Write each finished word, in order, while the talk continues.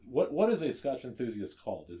what is a Scotch enthusiast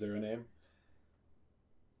called? Is there a name?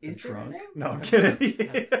 Is there a name? No, I'm kidding.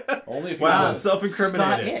 Only if you Wow, know.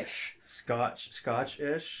 self-incriminating. Scottish.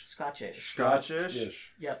 Scotch-ish? Scotchish. Scotchish?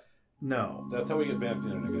 Ish. Yep. No. That's how we get banned from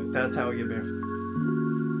the internet, guys. That's how we get banned.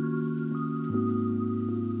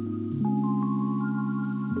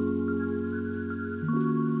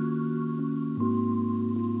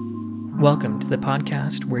 Welcome to the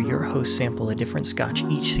podcast where your hosts sample a different Scotch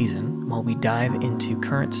each season while we dive into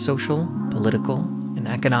current social, political, and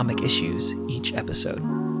economic issues each episode.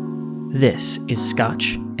 This is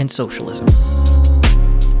Scotch and Socialism.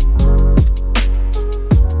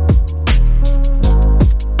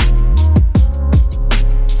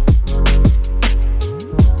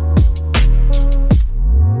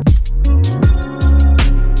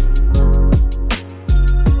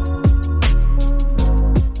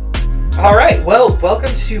 All right, well,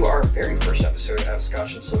 welcome to our very first episode of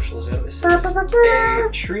Scotch and Socialism. This is a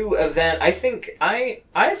true event. I think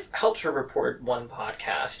I've helped her report one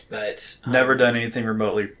podcast, but Never done anything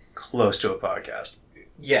remotely close to a podcast.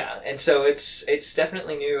 yeah, and so it's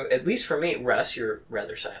definitely new. At least for me, Russ, you're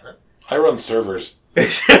rather silent. I run servers. We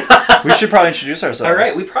should probably introduce ourselves. All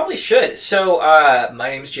right, we probably should. So, my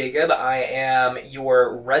name's Jacob. I am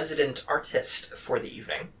your resident artist for the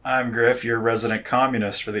evening. I'm Griff, your resident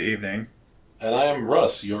communist for the evening. And I am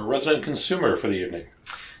Russ, your resident consumer for the evening.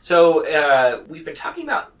 So, we've been talking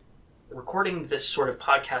about recording this sort of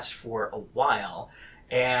podcast for a while,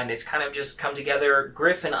 and it's kind of just come together.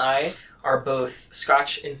 Griff and I are both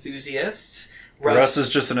Scotch enthusiasts. Russ is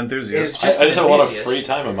just an enthusiast. I just have a lot of free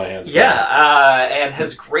time on my hands. Yeah, and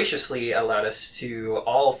has graciously allowed us to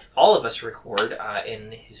all of us record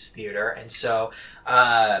in his theater, and so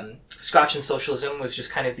Scotch and Socialism was just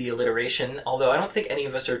kind of the alliteration. Although I don't think any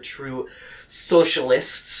of us are true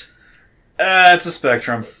socialists. It's a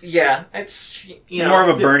spectrum. Yeah, it's More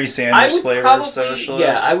of a Bernie Sanders flavor of socialist.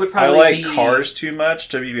 Yeah, I would probably. I like cars too much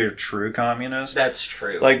to be a true communist. That's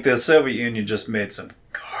true. Like the Soviet Union just made some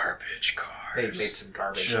garbage cars. They made some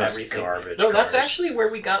garbage. Just everything. garbage. No, that's cars. actually where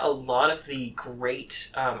we got a lot of the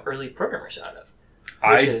great early programmers out of.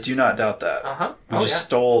 I do not doubt that. We just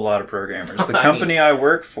stole a lot of programmers. The company I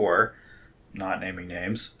work for, not naming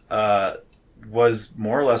names, was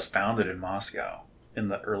more or less founded in Moscow in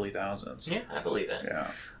the early thousands. Yeah, I believe it.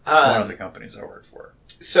 Yeah. One of the companies I work for.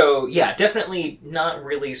 So, yeah, definitely not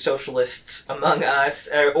really socialists among us,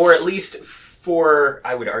 or at least for,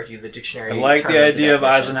 I would argue, the dictionary. I like term the idea of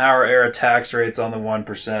definition. Eisenhower-era tax rates on the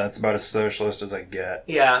 1%. That's about as socialist as I get.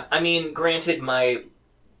 Yeah, I mean, granted, my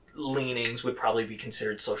leanings would probably be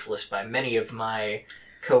considered socialist by many of my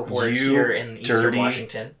cohort here in Eastern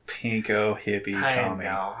Washington. Pinko hippie commie.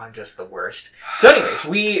 I know, I'm just the worst. So anyways,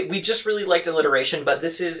 we just really liked alliteration, but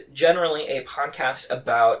this is generally a podcast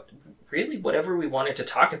about really whatever we wanted to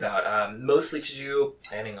talk about. Mostly to do,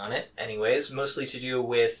 planning on it anyways, mostly to do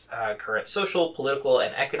with current social, political,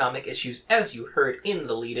 and economic issues, as you heard in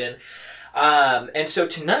the lead-in. And so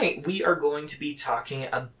tonight we are going to be talking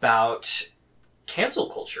about cancel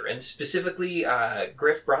culture, and specifically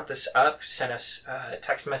Griff brought this up, sent us a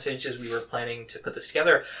text message as we were planning to put this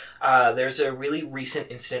together. There's a really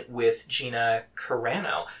recent incident with Gina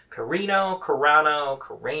Carano. Gina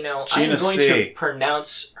I'm going C. to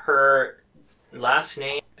pronounce her last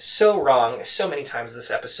name so wrong so many times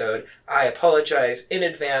this episode. I apologize in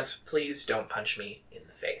advance. Please don't punch me in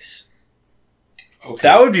the face. Okay.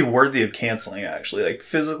 That would be worthy of canceling, actually. Like,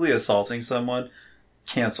 physically assaulting someone,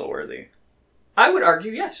 cancel-worthy. I would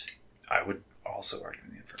argue yes. I would also argue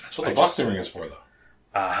the inverse. That's what the boxing ring is for, though.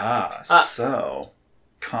 Aha. So,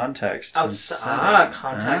 context is setting.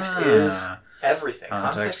 Context is everything.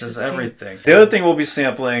 Context is king. everything. The other thing we'll be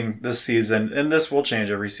sampling this season, and this will change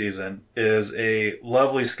every season, is a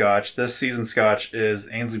lovely Scotch. This season's Scotch is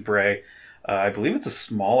Ainsley Bray. I believe it's a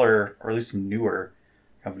smaller, or at least newer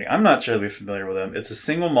company. I'm not terribly familiar with them. It's a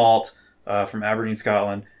single malt from Aberdeen,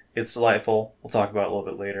 Scotland. It's delightful. We'll talk about it a little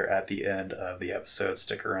bit later at the end of the episode.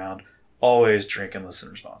 Stick around. Always drink and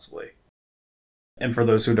listen responsibly. And for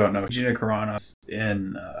those who don't know, Gina Carano is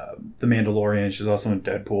in The Mandalorian. She's also in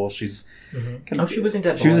Deadpool. She's she was in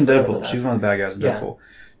Deadpool. She was in Deadpool. She was one of the bad guys in Yeah. Deadpool.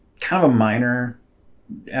 Kind of a minor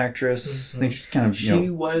actress. I think she's kind of, She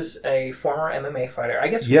was a former MMA fighter. I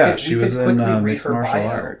guess she was in read mixed her martial bio.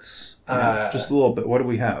 arts. Just a little bit. What do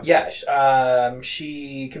we have? Yeah,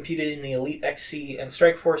 she competed in the Elite XC and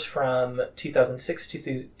Strike Force from 2006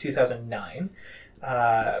 to 2009.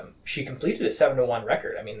 She completed a 7-1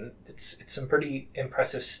 record. I mean, it's some pretty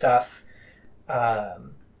impressive stuff.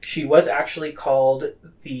 She was actually called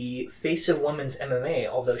the face of women's MMA,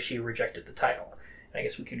 although she rejected the title. I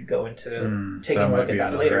guess we could go into taking that a might look at be that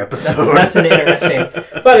another later. episode. That's an interesting,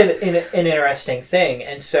 but an interesting thing.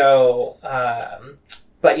 And so,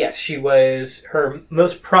 but yes, she was, her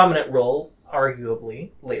most prominent role,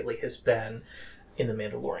 arguably, lately has been in The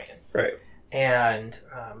Mandalorian. Right. And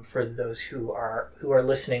for those who are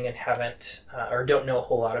listening and haven't or don't know a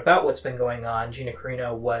whole lot about what's been going on, Gina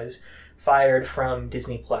Carano was fired from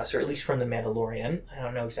Disney Plus, or at least from The Mandalorian. I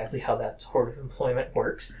don't know exactly how that sort of employment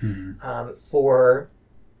works, for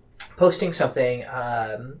posting something,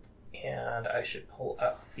 and I should pull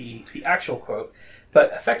up the actual quote,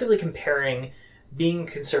 but effectively comparing being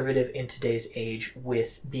conservative in today's age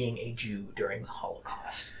with being a Jew during the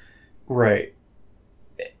Holocaust. Right.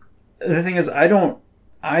 The thing is, I don't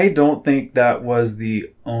think that was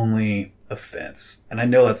the only offense, and I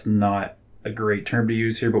know that's not a great term to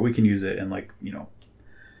use here, but we can use it in, like, you know,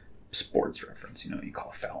 sports reference. You know, you call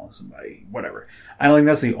a foul on somebody, whatever. I don't think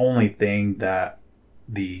that's the only thing that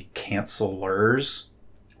the cancelers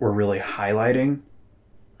were really highlighting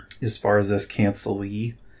as far as this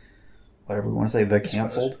cancelee, whatever we want to say, the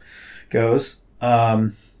canceled goes.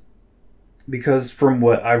 Because from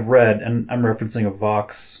what I've read, and I'm referencing a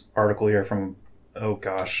Vox article here from, oh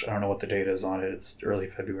gosh, I don't know what the date is on it. It's early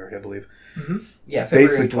February, I believe. Mm-hmm. Yeah, February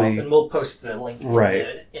Basically, 12th, and we'll post the link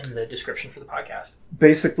in the description for the podcast.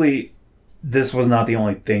 Basically, this was not the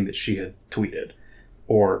only thing that she had tweeted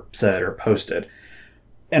or said or posted.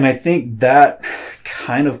 And I think that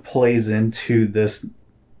kind of plays into this,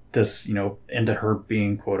 you know, into her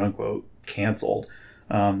being quote unquote canceled.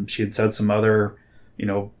 She had said some other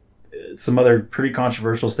pretty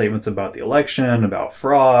controversial statements about the election, about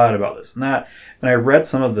fraud, about this and that. And I read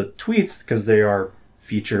some of the tweets because they are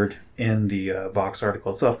featured in the Vox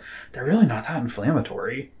article itself. They're really not that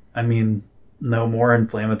inflammatory. I mean, no more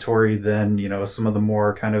inflammatory than, you know, some of the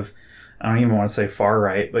more kind of, I don't even want to say far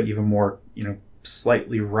right, but even more, you know,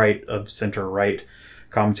 slightly right of center right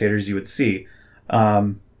commentators you would see.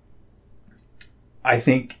 I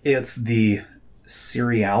think it's the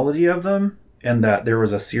seriality of them, and that there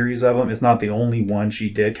was a series of them. It's not the only one she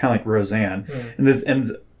did, kind of like Roseanne. And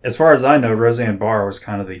as far as I know, Roseanne Barr was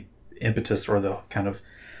kind of the impetus or the kind of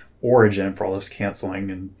origin for all this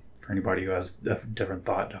canceling. And for anybody who has a different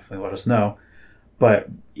thought, definitely let us know. But,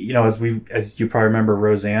 you know, as you probably remember,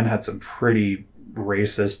 Roseanne had some pretty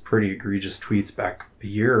racist, pretty egregious tweets back a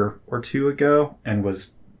year or two ago, and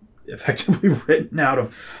was effectively written out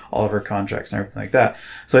of all of her contracts and everything like that.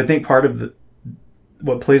 So I think part of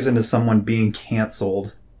what plays into someone being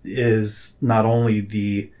canceled is not only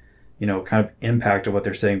the, you know, kind of impact of what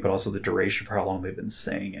they're saying, but also the duration for how long they've been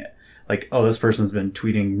saying it. Like, oh, this person's been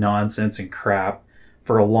tweeting nonsense and crap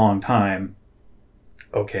for a long time.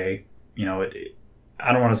 Okay, you know,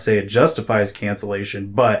 I don't want to say it justifies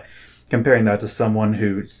cancellation, but comparing that to someone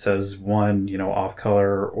who says one, you know, off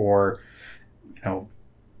color or, you know,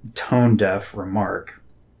 tone deaf remark,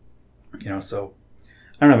 you know, so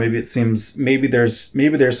I don't know, maybe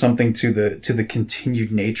there's something to the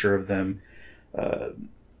continued nature of them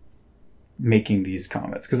making these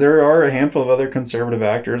comments, because there are a handful of other conservative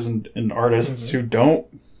actors and artists who don't,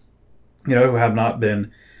 you know, who have not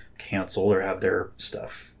been canceled or have their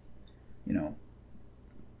stuff, you know,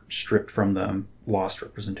 stripped from them, lost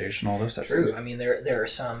representation, all those types of things. True. I mean, there are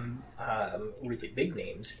some really big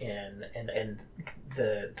names in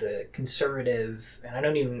the conservative, and I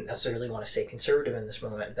don't even necessarily want to say conservative in this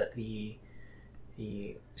moment, but the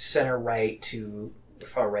center right to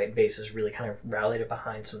far right bases really kind of rallied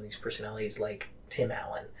behind some of these personalities like Tim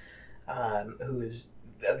Allen, who is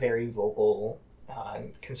a very vocal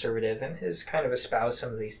conservative and has kind of espoused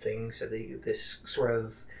some of these things, this sort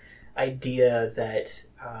of idea that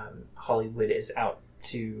Hollywood is out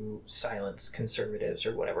to silence conservatives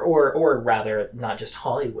or whatever, or rather not just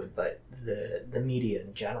Hollywood but the media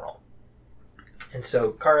in general. And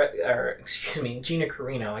so Gina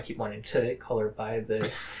Carano, I keep wanting to call her by the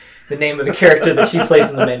name of the character that she plays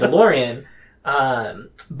in The Mandalorian,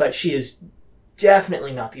 but she is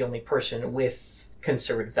definitely not the only person with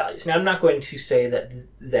conservative values. Now, I'm not going to say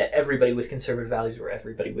that everybody with conservative values or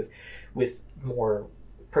everybody with more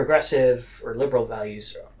progressive or liberal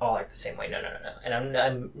values all act the same way. No. And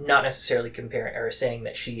I'm not necessarily comparing or saying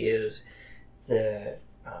that she is the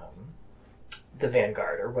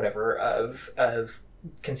vanguard or whatever of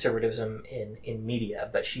conservatism in media,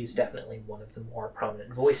 but she's definitely one of the more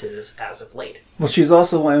prominent voices as of late. Well, she's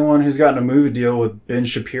also the only one who's gotten a movie deal with Ben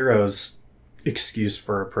Shapiro's excuse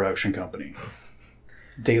for a production company,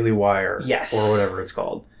 Daily Wire, yes, or whatever it's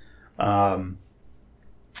called.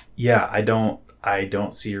 Yeah, I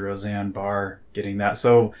don't see Roseanne Barr getting that.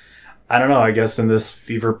 So I don't know. I guess in this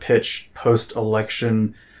fever pitch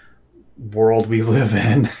post-election world we live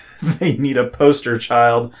in, they need a poster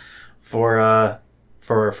child for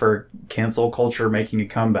cancel culture making a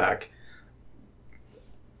comeback.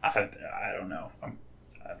 I don't know. I'm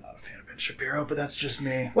not a fan of Ben Shapiro, but that's just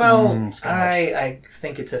me. Well, I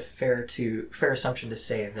think it's a fair assumption to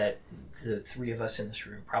say that the three of us in this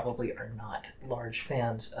room probably are not large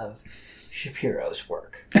fans of Shapiro's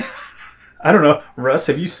work. I don't know. Russ,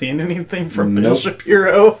 have you seen anything from Nope. Bill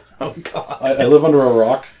Shapiro? Oh, God. I live under a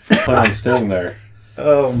rock. Plan on staying there.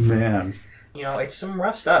 Oh, man. You know, it's some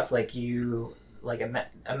rough stuff. Like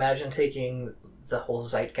imagine taking the whole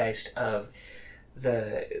zeitgeist of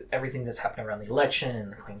everything that's happening around the election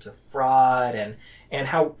and the claims of fraud and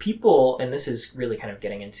how people, and this is really kind of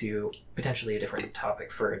getting into potentially a different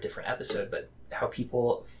topic for a different episode, but how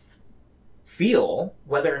people feel,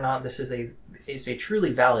 whether or not this is a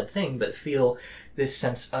truly valid thing, but feel this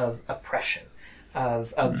sense of oppression,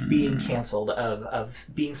 of being canceled, of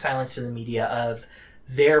being silenced in the media, of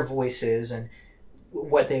their voices and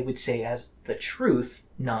what they would say as the truth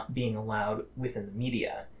not being allowed within the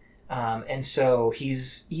media. And so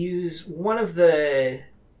he's one of the,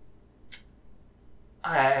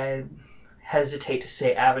 I hesitate to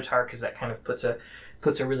say avatar because that kind of puts a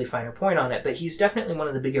really finer point on it, but he's definitely one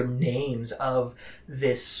of the bigger names of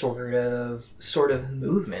this sort of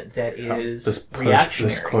movement that is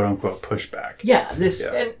reactionary. This quote unquote pushback. Yeah,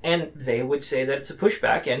 and they would say that it's a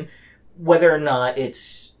pushback, and whether or not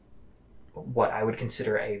it's what I would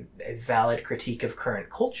consider a valid critique of current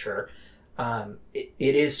culture, it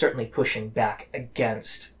is certainly pushing back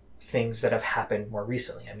against things that have happened more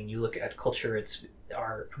recently. I mean, you look at culture,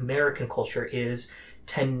 our American culture is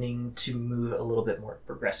tending to move a little bit more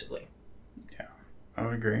progressively. Yeah, I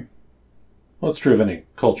would agree. Well, it's true of any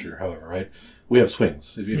culture, however, right? We have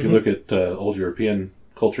swings. If you look at old European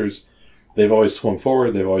cultures, they've always swung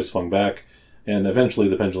forward, they've always swung back, and eventually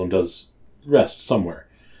the pendulum does rest somewhere.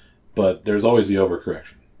 But there's always the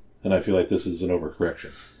overcorrection. And I feel like this is an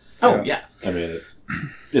overcorrection. Oh, yeah. I mean,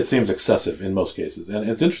 it seems excessive in most cases. And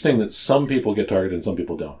it's interesting that some people get targeted and some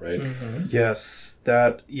people don't, right? Mm-hmm.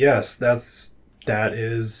 That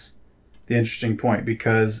is the interesting point,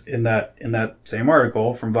 because in that same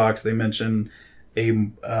article from Vox, they mention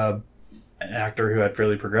an actor who had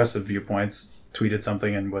fairly progressive viewpoints tweeted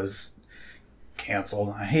something and was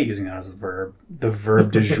canceled. I hate using that as a verb. The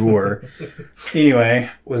verb du jour. Anyway,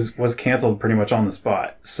 was canceled pretty much on the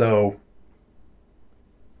spot. So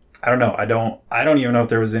I don't know. I don't even know if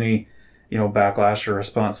there was any, backlash or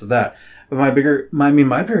response to that. But my bigger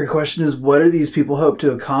question is, what do these people hope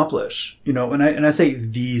to accomplish? And I say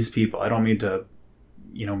these people, I don't mean to,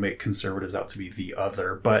 make conservatives out to be the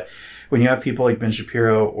other. But when you have people like Ben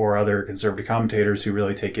Shapiro or other conservative commentators who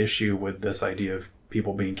really take issue with this idea of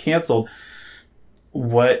people being canceled,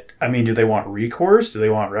 do they want recourse? Do they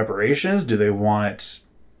want reparations? Do they want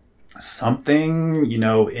something,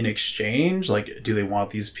 in exchange? Like, do they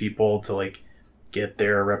want these people to get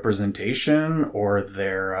their representation or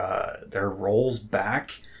their roles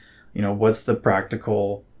back? What's the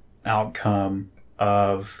practical outcome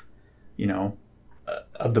of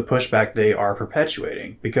the pushback they are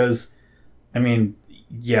perpetuating? Because,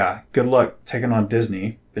 good luck taking on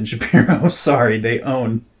Disney. Ben Shapiro, sorry, they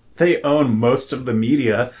own most of the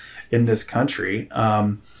media in this country.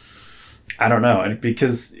 I don't know,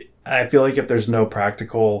 because I feel like if there's no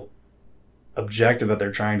practical objective that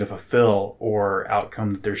they're trying to fulfill or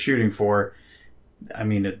outcome that they're shooting for,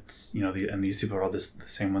 it's, and these people are all the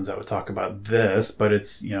same ones that would talk about this, but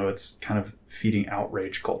it's, it's kind of feeding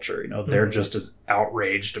outrage culture. They're just as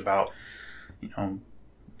outraged about,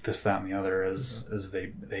 this, that, and the other as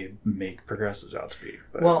they make progressives out to be.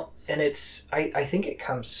 But. Well, and I think it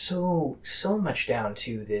comes so much down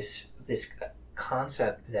to this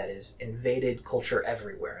concept that is invaded culture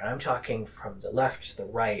everywhere. And I'm talking from the left to the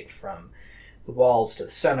right, from the walls to the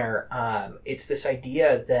center. It's this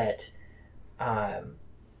idea that I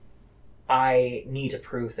need to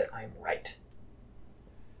prove that I'm right.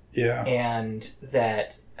 Yeah. And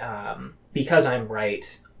that because I'm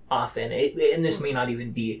right, often, and this may not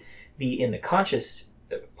even be in the conscious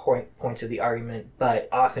points of the argument, but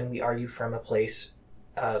often we argue from a place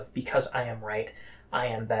of, because I am right, I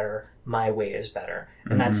am better, my way is better,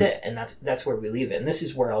 and that's it, and that's where we leave it. And this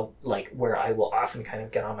is where where I will often kind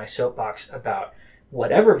of get on my soapbox about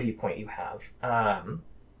whatever viewpoint you have,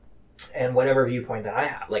 and whatever viewpoint that I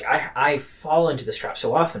have. I fall into this trap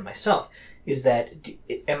so often myself. Is that,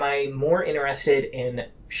 am I more interested in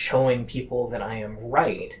showing people that I am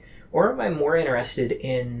right, or am I more interested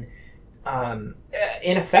in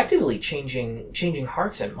effectively changing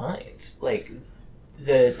hearts and minds?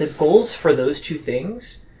 The goals for those two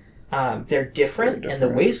things They're different, and the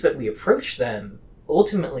ways that we approach them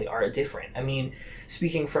ultimately are different. I mean,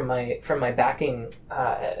 speaking from my background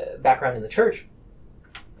in the church,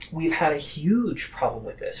 we've had a huge problem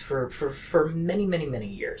with this for many, many, many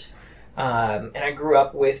years. And I grew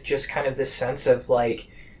up with just kind of this sense of like,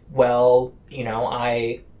 well, you know,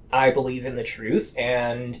 I believe in the truth,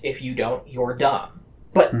 and if you don't, you're dumb.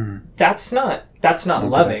 But that's not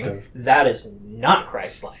loving. Productive. That is not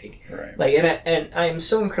Christ-like. Right. Like, and I am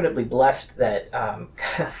so incredibly blessed that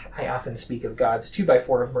I often speak of God's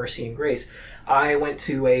 2x4 of mercy and grace. I went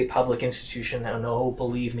to a public institution, and oh,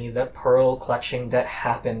 believe me, the pearl clutching that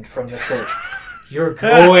happened from the church. You're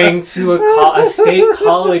going to a state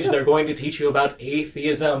college. They're going to teach you about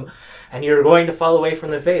atheism, and you're going to fall away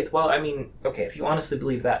from the faith. Well, I mean, okay, if you honestly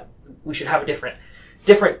believe that, we should have a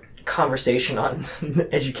different conversation on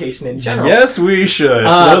education in general. Yes, we should.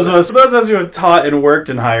 Those of us who have taught and worked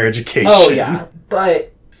in higher education. Oh, yeah.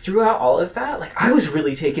 But throughout all of that, like, I was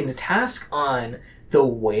really taken to task on the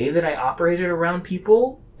way that I operated around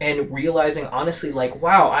people and realizing, honestly, like,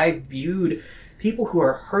 wow, I viewed people who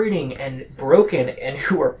are hurting and broken and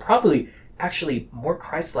who are probably actually more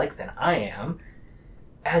Christ-like than I am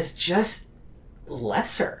as just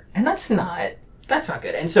lesser. And that's not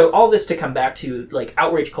good. And so all this to come back to like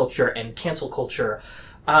outrage culture and cancel culture,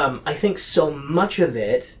 I think so much of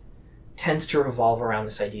it tends to revolve around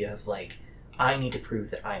this idea of like, I need to prove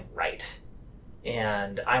that I'm right.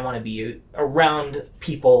 And I want to be around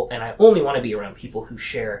people, and I only want to be around people who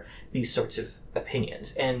share these sorts of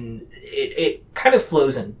opinions. And it kind of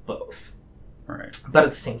flows in both. Right. But at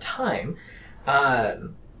the same time,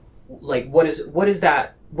 like what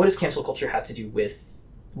does cancel culture have to do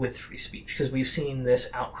with free speech? Because we've seen this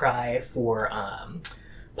outcry for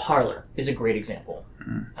Parler is a great example.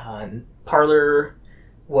 Parler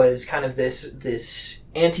was kind of this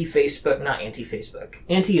anti-Facebook, not anti-Facebook.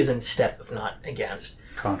 Anti is instead of, not against.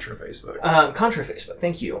 Contra Facebook. Contra Facebook,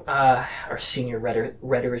 thank you. Our senior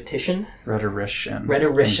rhetorician. Rhetorician.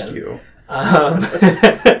 Rhetorician.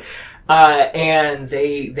 Thank you. And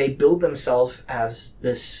they build themselves as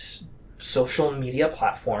this social media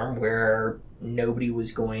platform where nobody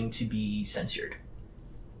was going to be censored.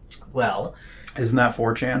 Well, Isn't that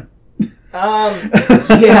 4chan?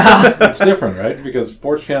 Yeah. It's different, right? Because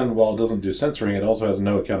 4chan, while it doesn't do censoring, it also has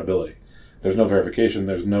no accountability. There's no verification.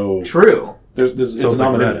 There's no... True. It's like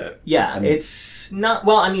anonymity. Reddit. Yeah, it's not...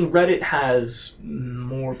 Well, I mean, Reddit has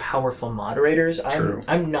more powerful moderators. True.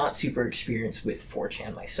 I'm not super experienced with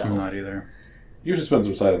 4chan myself. I'm not either. You should spend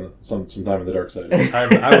some time in the dark side.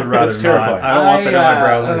 I would rather It's terrifying. not. I don't want that in my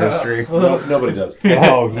browser history. No, nobody does.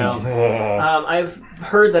 Oh, No. I've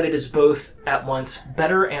heard that it is both at once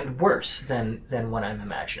better and worse than what I'm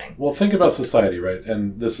imagining. Well, think about society, right?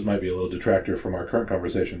 And this might be a little detractor from our current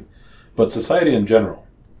conversation, but society in general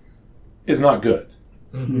is not good.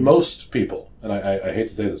 Mm-hmm. Most people, and I hate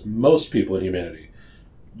to say this, most people in humanity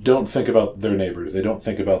don't think about their neighbors. They don't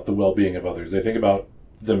think about the well-being of others. They think about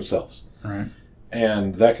themselves. Right.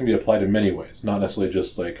 And that can be applied in many ways, not necessarily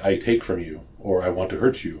just like I take from you or I want to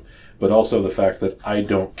hurt you, but also the fact that I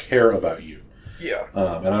don't care about you. Yeah.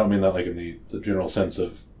 And I don't mean that like in the general sense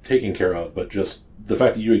of taking care of, but just the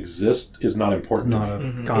fact that you exist is not important to me.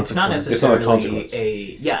 Mm-hmm. It's not necessarily It's not a consequence.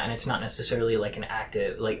 and it's not necessarily like an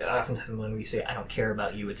active, like oftentimes when we say I don't care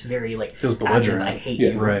about you, it's very like Feels active, belligerent. I hate Yeah,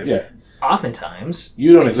 you. Right. Yeah. Oftentimes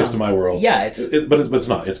You don't it exist sounds- in my world. Yeah, it's But it's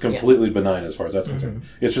not. It's completely benign as far as that's concerned.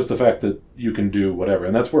 It's just the fact that you can do whatever.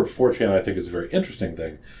 And that's where 4chan, I think, is a very interesting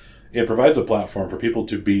thing. It provides a platform for people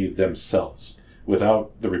to be themselves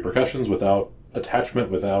without the repercussions, without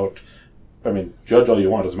attachment, judge all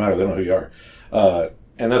you want. Doesn't matter. They don't know who you are.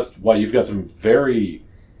 And that's why you've got some very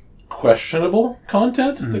questionable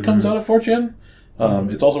content that comes out of 4chan.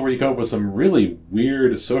 It's also where you come up with some really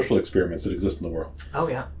weird social experiments that exist in the world. oh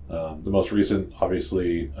yeah. The most recent,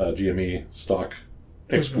 obviously, GME stock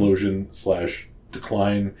explosion /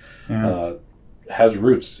 decline Yeah. has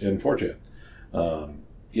roots in 4chan.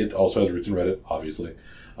 It also has roots in Reddit, obviously.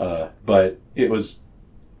 But it was,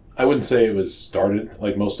 I wouldn't say it was started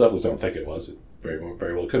like most stuff, at least I don't think it was. It very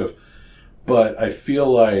well could have. But I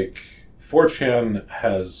feel like 4chan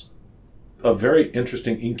has a very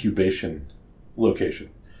interesting incubation location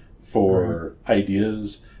for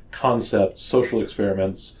ideas, concepts, social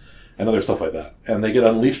experiments, and other stuff like that. And they get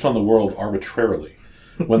unleashed on the world arbitrarily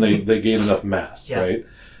when they gain enough mass, right?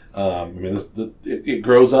 It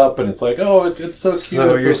grows up and it's like, oh, it's so cute.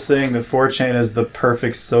 So you're saying that 4chan is the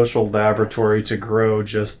perfect social laboratory to grow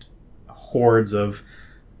just hordes of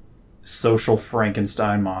social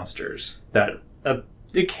Frankenstein monsters that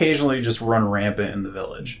occasionally just run rampant in the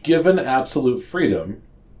village. Given absolute freedom,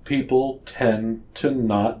 people tend to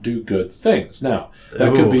not do good things. Now,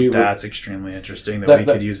 that could be... That's extremely interesting, that we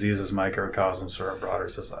could use these as microcosms for a broader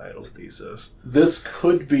societal thesis. This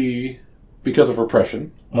could be because of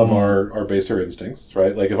repression of our baser instincts,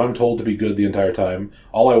 right? Like, if I'm told to be good the entire time,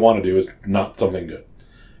 all I want to do is not something good.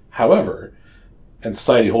 However, and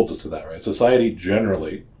society holds us to that, right? Society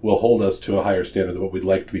generally will hold us to a higher standard than what we'd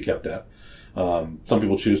like to be kept at. Some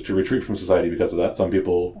people choose to retreat from society because of that. Some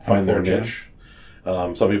people find their niche.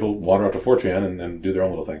 Some people wander out to 4chan and do their own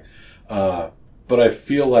little thing. But I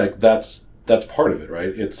feel like that's part of it,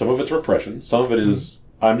 right? Some of it's repression. Some of it is,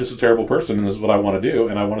 I'm just a terrible person and this is what I want to do,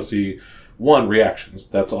 and I want to see, reactions.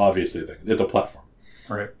 That's obviously a thing. It's a platform.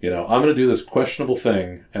 Right. I'm going to do this questionable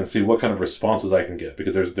thing and see what kind of responses I can get,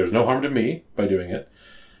 because there's no harm to me by doing it.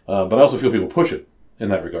 But I also feel people push it in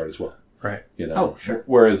that regard as well. Right. Oh, sure.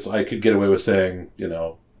 Whereas I could get away with saying,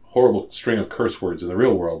 horrible string of curse words in the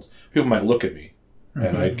real world. People might look at me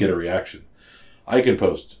and I'd get a reaction. I can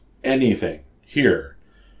post anything here,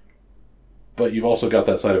 but you've also got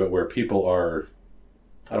that side of it where people are,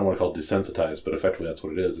 I don't want to call it desensitized, but effectively that's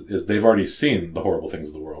what it is they've already seen the horrible things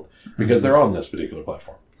of the world because they're on this particular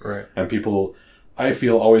platform. Right. And people, I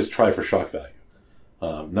feel, always try for shock value.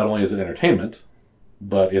 Not only is it entertainment,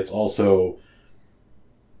 but it's also,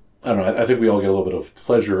 I don't know, I think we all get a little bit of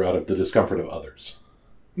pleasure out of the discomfort of others.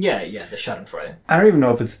 Yeah, the schadenfreude. I don't even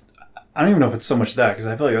know if it's so much that, because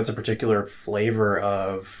I feel like that's a particular flavor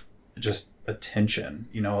of just attention.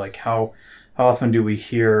 Like how often do we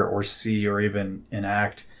hear or see or even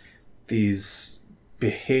enact these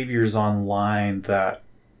behaviors online that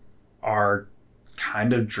are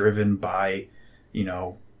kind of driven by,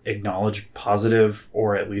 acknowledge positive,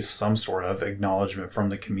 or at least some sort of acknowledgement from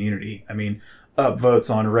the community. I mean,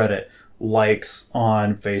 upvotes on Reddit, likes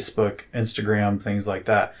on Facebook, Instagram, things like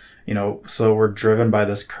that. So we're driven by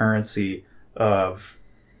this currency of,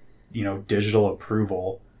 digital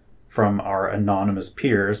approval from our anonymous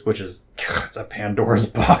peers, which is, it's a Pandora's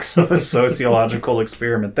box of a sociological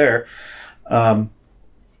experiment there. But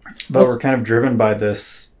we're kind of driven by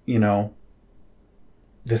this,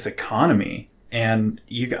 this economy. And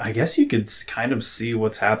I guess you could kind of see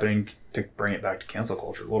what's happening, to bring it back to cancel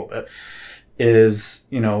culture a little bit, is,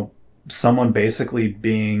 someone basically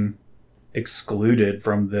being excluded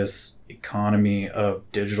from this economy of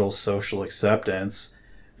digital social acceptance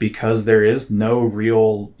because there is no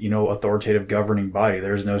real, authoritative governing body.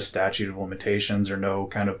 There's no statute of limitations or no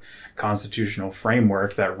kind of constitutional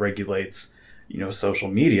framework that regulates, social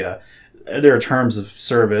media. There are terms of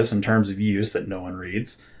service and terms of use that no one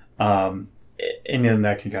reads. And then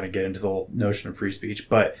that can kind of get into the whole notion of free speech.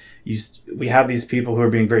 But we have these people who are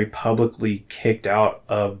being very publicly kicked out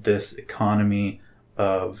of this economy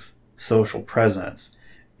of social presence.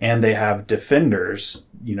 And they have defenders,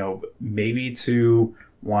 maybe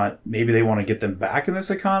they want to get them back in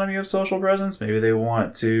this economy of social presence. Maybe they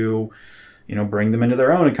want to, bring them into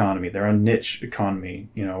their own economy, their own niche economy,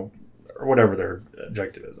 or whatever their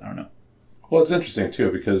objective is. I don't know. Well, it's interesting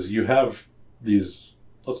too, because you have these,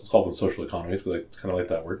 let's call them social economies, because I kind of like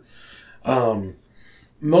that word.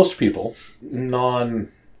 Most people,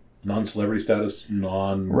 non-celebrity status,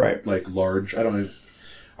 like large, I don't know,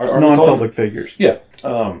 are non-public figures. Yeah.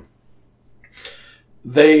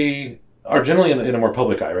 They are generally in a more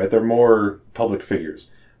public eye, right? They're more public figures.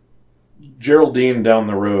 Geraldine down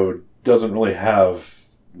the road doesn't really have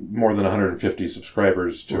more than 150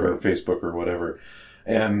 subscribers to her Facebook or whatever.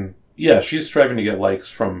 And yeah, she's striving to get likes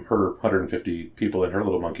from her 150 people in her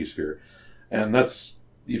little monkey sphere. And that's,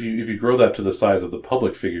 if you grow that to the size of the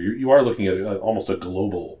public figure, you are looking at almost a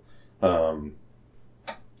global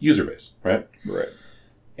user base, right? Right.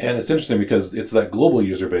 And it's interesting because it's that global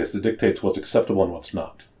user base that dictates what's acceptable and what's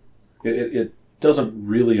not. It doesn't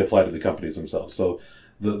really apply to the companies themselves. So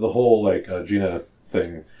the whole Gina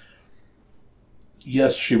thing,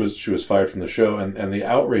 yes, she was fired from the show, and the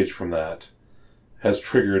outrage from that has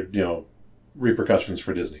triggered repercussions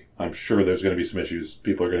for Disney. I'm sure there's going to be some issues.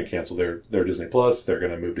 People are going to cancel their Disney Plus. They're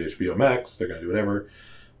going to move to HBO Max. They're going to do whatever.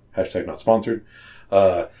 # not sponsored.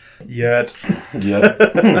 Yet.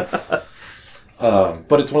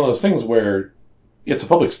 But it's one of those things where it's a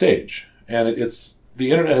public stage, and it's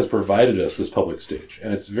the internet has provided us this public stage,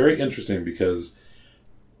 and it's very interesting because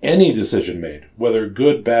any decision made, whether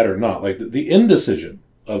good, bad, or not, like the indecision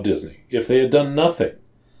of Disney, if they had done nothing,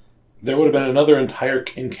 there would have been another entire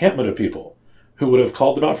encampment of people who would have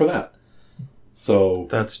called them out for that. So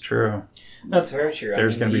that's true. That's very true.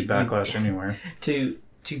 There's going to be backlash anywhere. To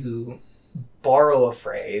borrow a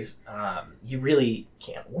phrase, you really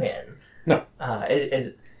can't win. No.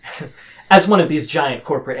 As one of these giant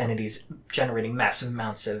corporate entities generating massive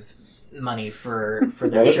amounts of money for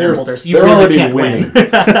their Well, shareholders. You they're really already can't winning. win.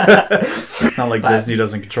 Not like But, Disney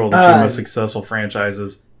doesn't control the two most successful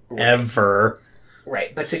franchises ever.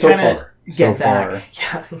 Right, but to So kind of far. get So back, far.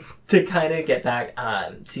 yeah, to kind of get back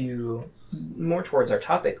to more towards our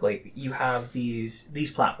topic, like you have these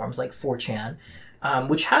platforms like 4chan,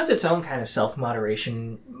 which has its own kind of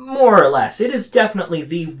self-moderation, more or less. It is definitely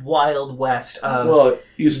the Wild West of Well,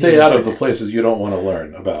 you stay the out of the internet. places you don't want to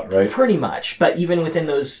learn about, right? Pretty much, but even within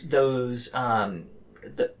those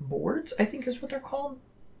the boards, I think is what they're called.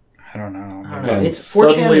 I don't know. I don't know. And It's 4chan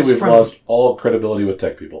suddenly is we've from- lost all credibility with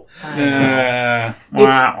tech people. It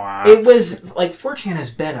was like 4chan has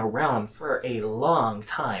been around for a long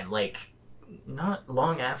time, like not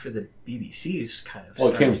long after the BBC's kind of. Well,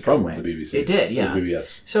 it came started from going. the BBC. It did, yeah. It was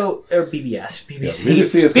BBS. So or BBC.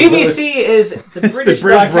 BBC is completely- BBC is the It's British, the British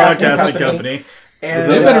Broadcasting Broadcasting Company. Company. And,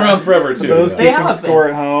 They've been around forever, For too. those you know. They keeping have score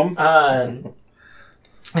at home.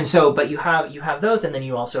 And so, but you have those, and then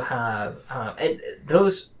you also have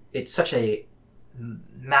those. It's such a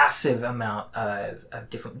massive amount of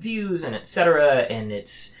different views and etc. And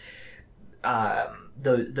it's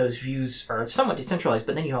those views are somewhat decentralized.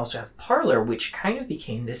 But then you also have Parler, which kind of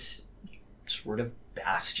became this sort of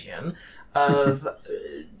bastion of,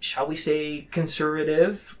 shall we say,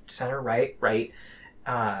 conservative, center right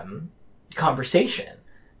conversation.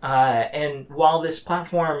 And while this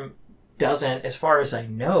platform doesn't, as far as I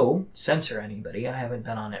know, censor anybody, I haven't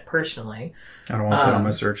been on it personally. I don't want that on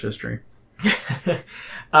my search history.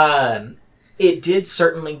 It did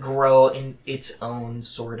certainly grow in its own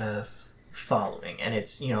sort of following, and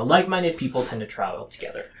it's, like-minded people tend to travel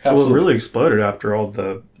together. Well, it Absolutely. really exploded after all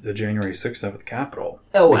the January 6th stuff at the Capitol.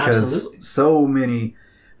 Oh, because absolutely. so many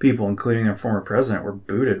people, including their former president, were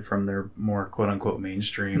booted from their more quote-unquote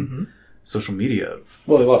mainstream social media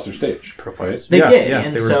Well, they lost their stage. profiles. They Yeah, did, yeah,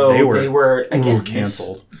 and they they were again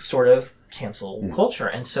canceled. this sort of cancel culture,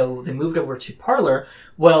 and so they moved over to Parler.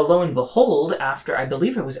 Well, lo and behold, I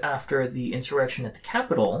believe it was after the insurrection at the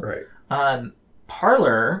Capitol, Right.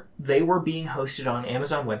 Parler, they were being hosted on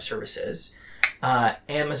Amazon Web Services.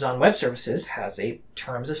 Amazon Web Services has a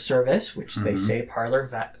terms of service, which they say Parler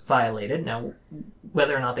violated. Now,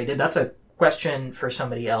 whether or not they did, that's a question for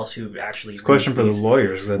somebody else who actually It's a question for the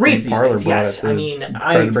lawyers that reads think these Parler things. brought Yes, it to I mean,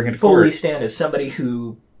 try to bring it I to fully court. stand as somebody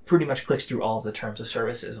who pretty much clicks through all of the terms of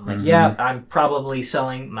services. I'm like, yeah, I'm probably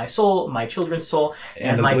selling my soul, my children's soul,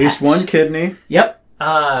 and And my at least pets. one kidney Yep.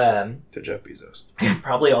 to Jeff Bezos.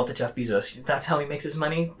 Probably all to Jeff Bezos. That's how he makes his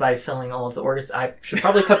money, by selling all of the organs. I should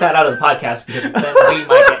probably cut that out of the podcast because then we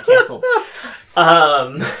might get canceled.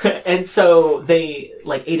 And so they,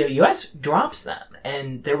 like, AWS drops them,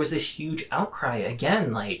 and there was this huge outcry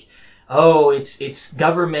again, like, oh, it's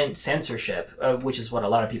government censorship, which is what a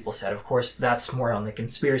lot of people said. Of course, that's more on the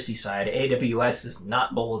conspiracy side. AWS is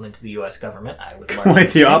not beholden to the U.S. government. I would largely Quite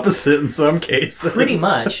the say. opposite in some cases. Pretty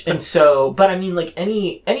much. And so, but I mean, like,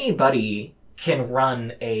 anybody can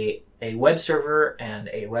run a web server and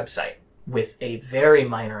a website with a very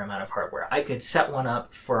minor amount of hardware. I could set one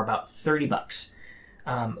up for about $30,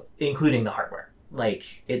 including the hardware.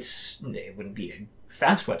 Like, it wouldn't be a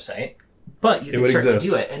fast website, but you It can would certainly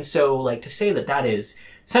exist. do it. And so, like, to say that is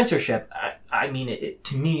censorship, I mean, it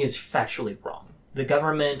to me is factually wrong. The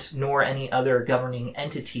government nor any other governing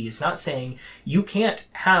entity is not saying you can't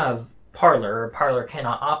have Parler or Parler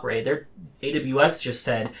cannot operate. AWS just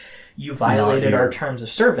said you violated our terms of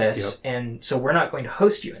service, and so we're not going to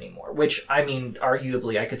host you anymore. Which, I mean,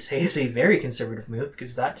 arguably I could say is a very conservative move,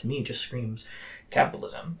 because that to me just screams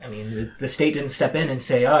capitalism. I mean, the state didn't step in and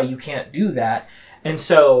say, oh, you can't do that. And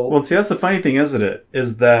so, Well, see, that's the funny thing, isn't it?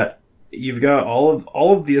 Is that you've got all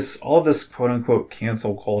of this quote unquote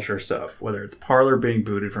cancel culture stuff, whether it's Parler being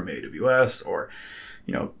booted from AWS or,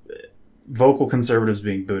 vocal conservatives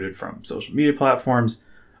being booted from social media platforms.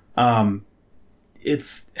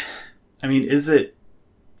 Is it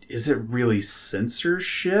really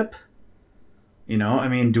censorship? I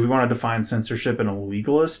mean, do we want to define censorship in a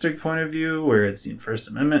legalistic point of view where it's the First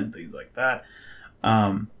Amendment and things like that?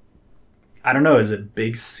 I don't know. Is it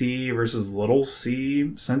big C versus little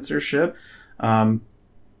c censorship?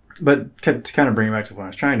 But to kind of bring it back to what I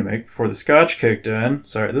was trying to make before the scotch kicked in.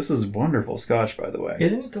 Sorry, this is wonderful scotch, by the way.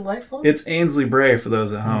 isn't it delightful? It's Ainsley Bray for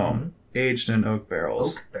those at home, aged in oak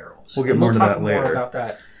barrels. Oak barrels. We'll get And more into talk that later. More about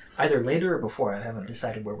that either later or before. I haven't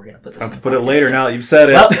decided where we're going to put this. I'll in have the to put it podcast later yet. now that you've said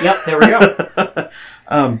it. Well, yep, there we go.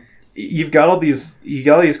 You've got all these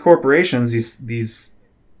corporations, these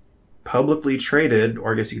publicly traded,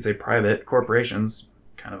 or I guess you could say private corporations,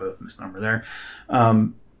 kind of a misnomer there,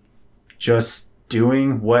 just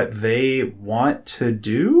doing what they want to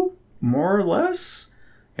do, more or less.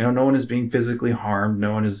 no one is being physically harmed.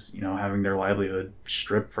 No one is, having their livelihood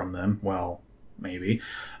stripped from them. Well, maybe.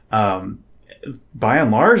 By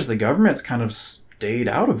and large, the government's kind of stayed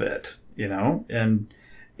out of it, and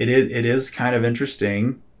it is kind of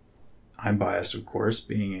interesting. I'm biased, of course,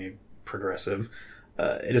 being a progressive.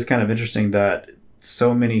 It is kind of interesting that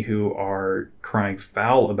so many who are crying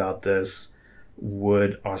foul about this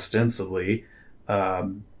would ostensibly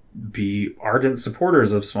be ardent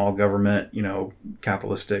supporters of small government,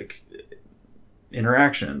 capitalistic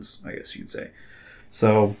interactions, I guess you'd say.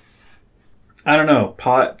 So, I don't know.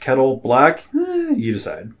 Pot, kettle, black? You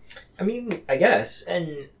decide. I mean, I guess.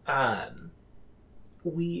 And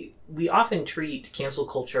we often treat cancel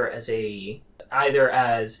culture as either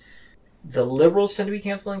as the liberals tend to be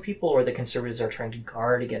canceling people or the conservatives are trying to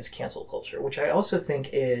guard against cancel culture, which I also think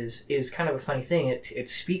is kind of a funny thing. It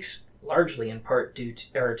speaks largely in part due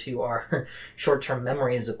to our short-term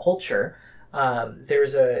memory as a culture.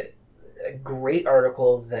 There's a great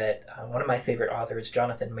article that one of my favorite authors,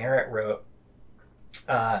 Jonathan Merritt, wrote.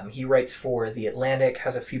 He writes for The Atlantic,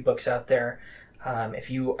 has a few books out there.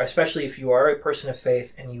 Especially if you are a person of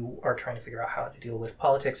faith and you are trying to figure out how to deal with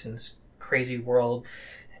politics in this crazy world,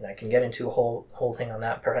 and I can get into a whole thing on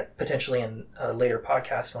that potentially in a later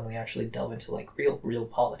podcast when we actually delve into like real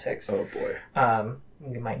politics. Oh boy.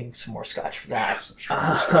 You might need some more scotch for that.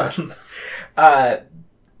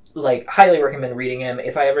 Highly recommend reading him.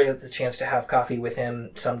 If I ever get the chance to have coffee with him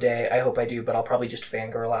someday, I hope I do, but I'll probably just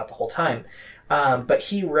fangirl out the whole time. But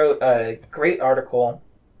he wrote a great article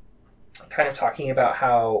kind of talking about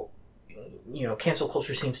how, cancel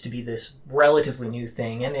culture seems to be this relatively new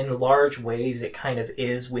thing, and in large ways it kind of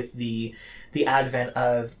is with the advent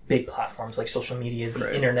of big platforms like social media,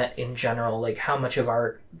 the internet in general, like how much of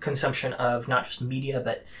our consumption of not just media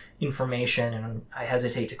but information, and I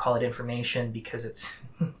hesitate to call it information because it's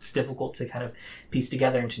difficult to kind of piece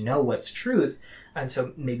together and to know what's truth, and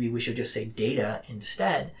so maybe we should just say data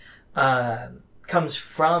instead, comes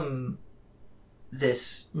from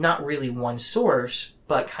this not really one source,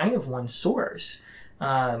 but kind of one source.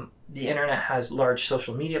 The internet has large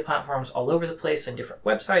social media platforms all over the place and different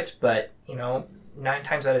websites, but 9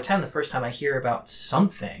 times out of 10, the first time I hear about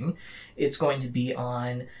something, it's going to be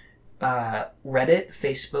on Reddit,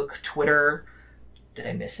 Facebook, Twitter. Did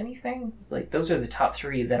I miss anything? Like, those are the top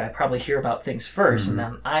 3 that I probably hear about things first, and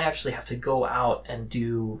then I actually have to go out and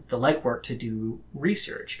do the legwork to do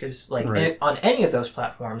research, because on any of those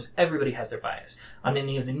platforms, everybody has their bias. On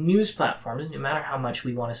any of the news platforms, no matter how much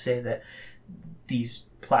we want to say that these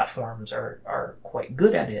platforms are quite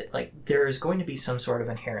good at it, like, there is going to be some sort of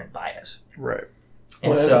inherent bias. Right.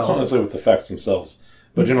 And it's not necessarily with the facts themselves,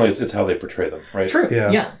 but generally it's how they portray them, right? True.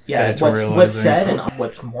 Yeah. What's said, and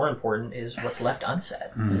what's more important is what's left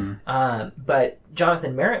unsaid. Mm-hmm. But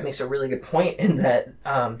Jonathan Merritt makes a really good point in that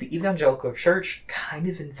the evangelical church kind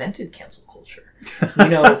of invented cancel culture.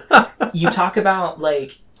 You talk about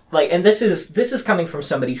like, and this is coming from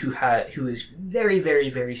somebody who is very, very,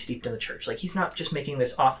 very steeped in the church. Like, he's not just making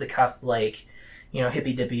this off the cuff, like,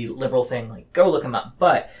 hippy dippy liberal thing. Like, go look him up.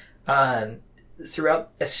 But throughout,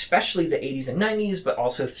 especially the 80s and 90s, but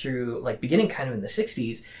also through like beginning kind of in the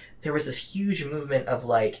 60s, there was this huge movement of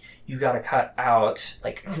like, you got to cut out,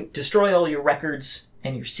 like, destroy all your records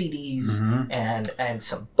and your CDs and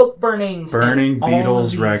some book burnings. Burning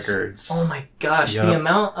Beatles records. Oh my gosh, the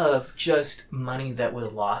amount of just money that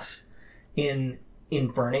was lost in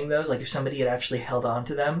burning those, like if somebody had actually held on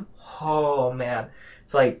to them, oh man,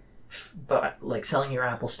 it's like, but like selling your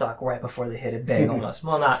Apple stock right before they hit a big almost.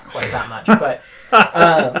 Well, not quite that much, but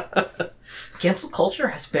cancel culture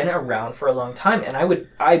has been around for a long time, and I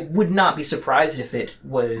would not be surprised if it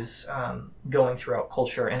was going throughout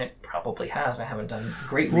culture, and it probably has. I haven't done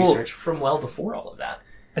great research from well before all of that.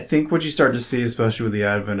 I think what you start to see, especially with the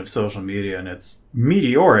advent of social media and its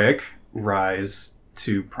meteoric rise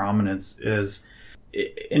to prominence, is,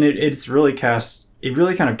 and it's really it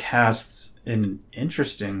really kind of casts in an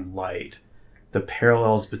interesting light the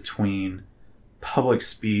parallels between public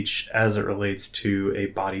speech as it relates to a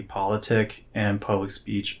body politic and public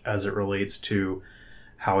speech as it relates to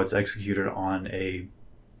how it's executed on a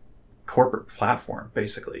corporate platform,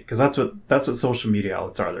 basically, because that's what social media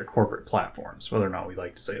outlets are. They're corporate platforms, whether or not we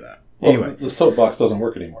like to say that. Well, anyway, the soapbox doesn't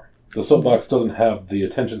work anymore. The soapbox doesn't have the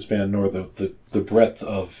attention span nor the breadth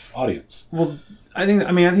of audience. Well, I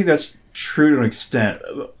think that's true to an extent.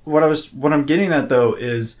 What I'm getting at, though,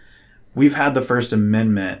 is we've had the First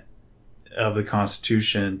Amendment of the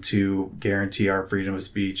Constitution to guarantee our freedom of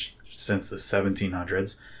speech since the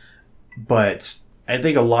 1700s. But I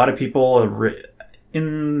think a lot of people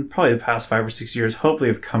in probably the past 5 or 6 years, hopefully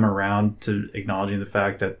have come around to acknowledging the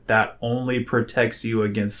fact that that only protects you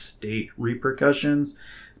against state repercussions,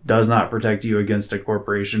 does not protect you against a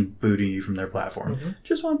corporation booting you from their platform. Mm-hmm.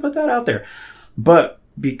 Just want to put that out there. But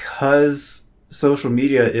because social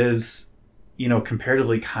media is,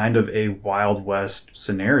 comparatively kind of a Wild West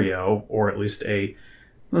scenario, or at least a,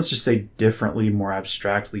 let's just say, differently, more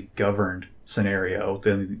abstractly governed scenario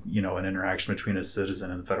than, an interaction between a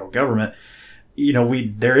citizen and the federal government,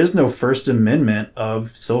 there is no First Amendment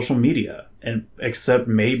of social media, and except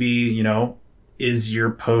maybe, is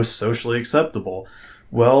your post socially acceptable?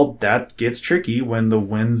 Well, that gets tricky when the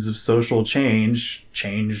winds of social change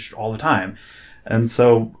all the time. And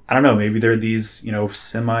so, I don't know, maybe there are these,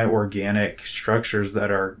 semi-organic structures that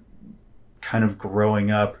are kind of growing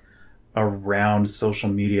up around social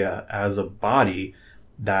media as a body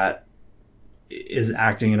that is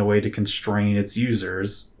acting in a way to constrain its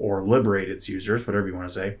users or liberate its users, whatever you want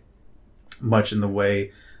to say, much in the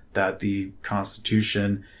way that the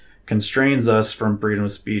Constitution constrains us from freedom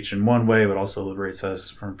of speech in one way, but also liberates us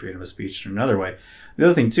from freedom of speech in another way. The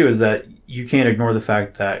other thing, too, is that you can't ignore the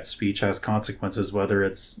fact that speech has consequences, whether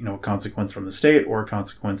it's, a consequence from the state or a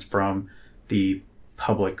consequence from the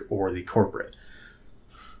public or the corporate.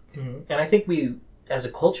 Mm-hmm. And I think we, as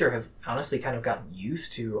a culture, have honestly kind of gotten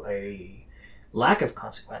used to a lack of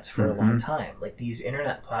consequence for a long time. Like these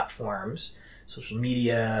internet platforms, social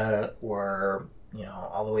media, or,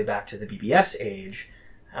 all the way back to the BBS age,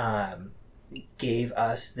 gave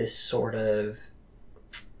us this sort of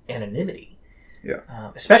anonymity. Yeah.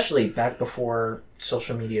 Especially back before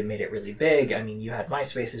social media made it really big. I mean, you had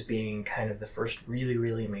MySpace as being kind of the first really,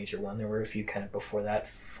 really major one. There were a few kind of before that.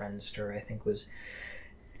 Friendster, I think, was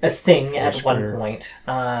a thing at one point.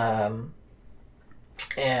 But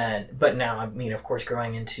now, I mean, of course,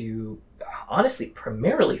 growing into, honestly,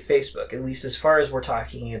 primarily Facebook, at least as far as we're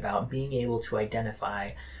talking about being able to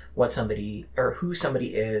identify what somebody, or who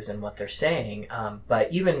somebody is and what they're saying.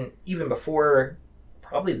 But even before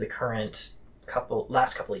probably the current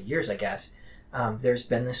last couple of years, I guess, there's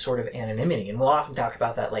been this sort of anonymity. And we'll often talk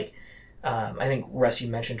about that, like, I think, Russ, you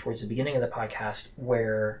mentioned towards the beginning of the podcast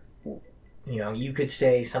where, you could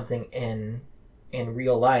say something in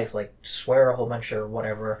real life, like swear a whole bunch or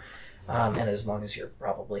whatever, and as long as you're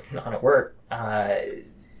probably not at work,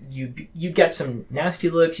 you get some nasty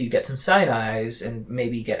looks, you get some side eyes, and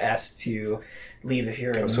maybe get asked to leave if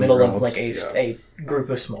you're in the middle of like a group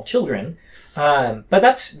of small children. But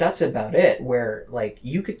that's about it. Where like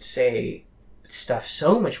you could say stuff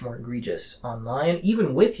so much more egregious online,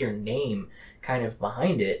 even with your name kind of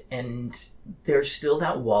behind it, and there's still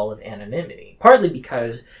that wall of anonymity. Partly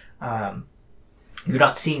because you're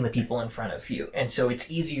not seeing the people in front of you, and so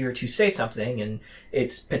it's easier to say something, and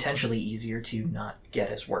it's potentially easier to not get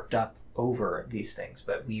as worked up over these things.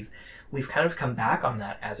 But we've kind of come back on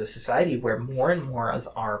that as a society where more and more of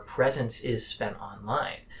our presence is spent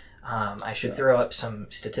online. I should throw up some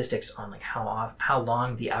statistics on like how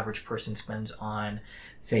long the average person spends on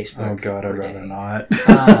Facebook. Oh God, I'd rather not.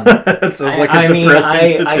 It sounds like a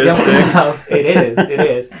depressing statistic. I don't have. It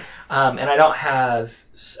is. And I don't have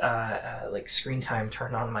like screen time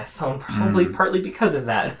turned on my phone, probably partly because of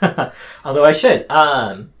that. Although I should.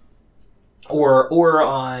 Or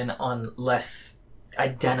on less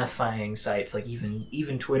identifying sites, like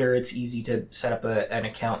even Twitter. It's easy to set up an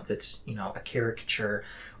account that's a caricature,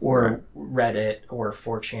 or Reddit, or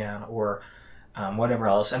 4chan, or whatever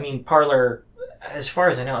else. I mean, Parler, as far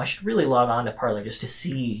as I know, I should really log on to Parler just to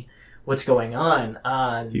see what's going on.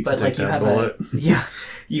 But like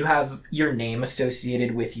you have your name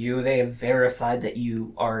associated with you. They have verified that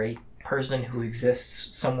you are a person who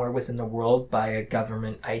exists somewhere within the world by a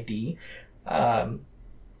government ID. Well,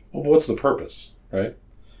 what's the purpose, right?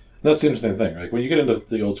 That's the interesting thing. Like when you get into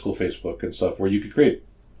the old school Facebook and stuff, where you could create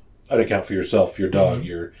an account for yourself, your dog,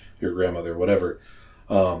 your grandmother, whatever.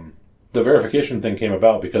 The verification thing came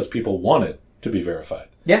about because people wanted to be verified.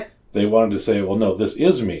 Yeah. They wanted to say, well, no, this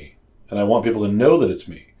is me, and I want people to know that it's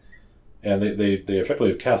me. And they effectively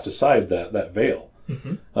have cast aside that veil.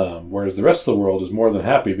 Mm-hmm. Whereas the rest of the world is more than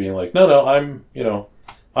happy being like, no, I'm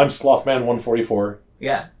Slothman 144.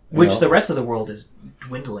 Yeah. Which the rest of the world is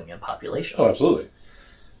dwindling in population. Oh, absolutely.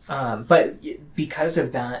 But because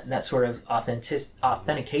of that sort of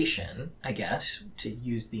authentication, I guess, to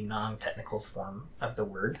use the non-technical form of the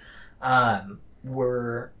word,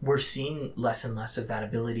 we're seeing less and less of that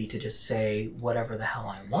ability to just say whatever the hell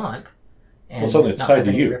I want. And suddenly it's tied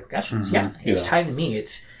to you. Repercussions. Mm-hmm. Yeah, it's tied to me.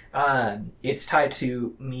 It's tied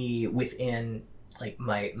to me within like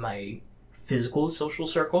my physical social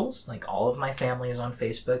circles. Like, all of my family is on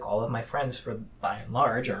Facebook. All of my friends, by and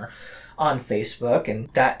large, are on Facebook, and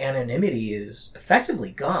that anonymity is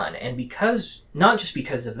effectively gone. And not just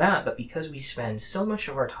because of that, but because we spend so much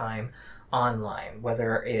of our time online,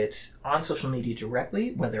 whether it's on social media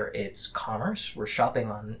directly, whether it's commerce, we're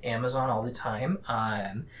shopping on Amazon all the time,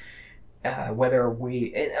 a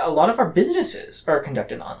lot of our businesses are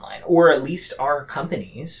conducted online, or at least our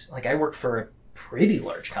companies. Like, I work for a pretty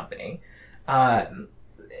large company.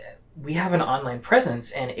 We have an online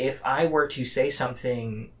presence, and if I were to say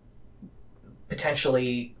something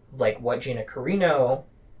potentially like what Gina Carano?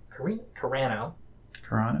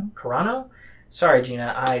 Sorry,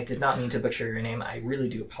 Gina, I did not mean to butcher your name. I really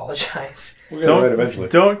do apologize. We're going to write eventually.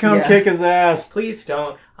 Don't come kick his ass. Please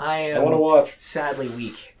don't. I want to watch. Sadly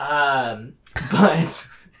weak. But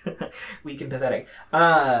weak and pathetic.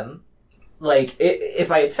 Like, if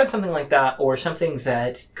I had said something like that, or something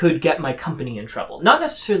that could get my company in trouble, not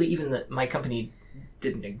necessarily even that my company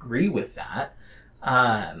didn't agree with that,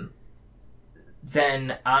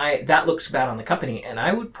 then that looks bad on the company, and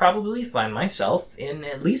I would probably find myself in,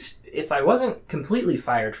 at least if I wasn't completely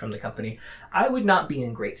fired from the company, I would not be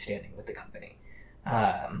in great standing with the company.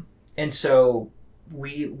 And so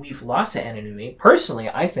we've lost that anonymity. Personally,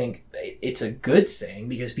 I think it's a good thing,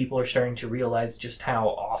 because people are starting to realize just how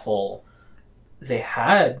awful they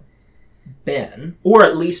had been, or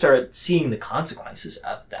at least are seeing the consequences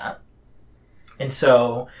of that. And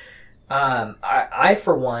so I,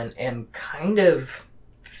 for one, am kind of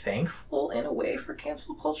thankful in a way for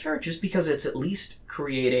cancel culture, just because it's at least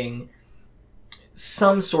creating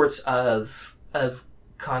some sorts of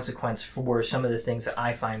consequence for some of the things that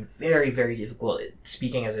I find very, very difficult.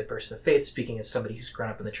 Speaking as a person of faith, speaking as somebody who's grown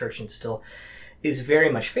up in the church and still is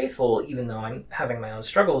very much faithful, even though I'm having my own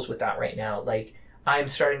struggles with that right now. Like, I'm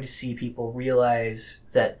starting to see people realize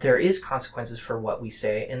that there is consequences for what we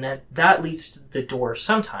say, and that leads to the door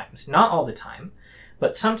sometimes, not all the time,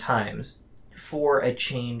 but sometimes, for a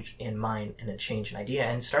change in mind and a change in idea,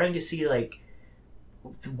 and starting to see, like,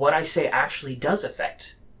 what I say actually does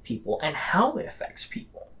affect people and how it affects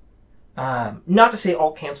people. Not to say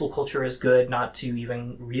all cancel culture is good, not to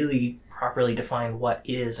even really properly define what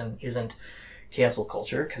is and isn't cancel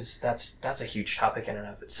culture, because that's a huge topic in and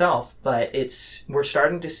of itself, but we're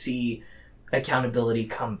starting to see accountability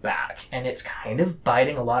come back, and it's kind of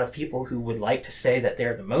biting a lot of people who would like to say that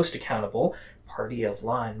they're the most accountable party of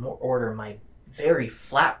law and order, my very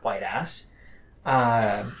flat white ass.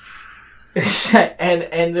 And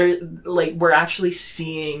they're like, we're actually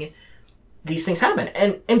seeing these things happen,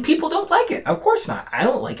 and people don't like it. Of course not. I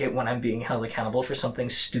don't like it when I'm being held accountable for something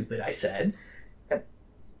stupid I said.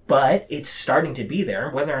 But it's starting to be there.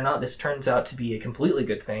 Whether or not this turns out to be a completely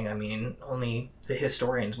good thing, I mean, only the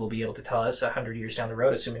historians will be able to tell us 100 years down the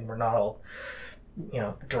road, assuming we're not all,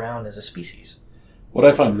 drowned as a species. What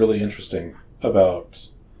I find really interesting about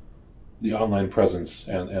the online presence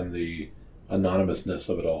and the anonymousness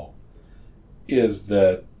of it all is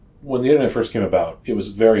that when the internet first came about, it was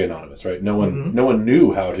very anonymous, right? No one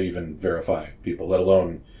knew how to even verify people, let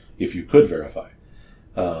alone if you could verify.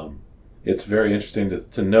 It's very interesting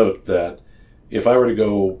to note that if I were to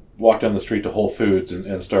go walk down the street to Whole Foods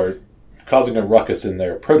and start causing a ruckus in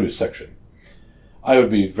their produce section, I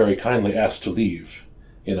would be very kindly asked to leave,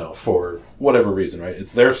 for whatever reason, right?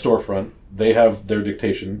 It's their storefront. They have their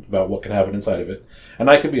dictation about what can happen inside of it, and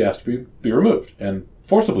I could be asked to be removed, and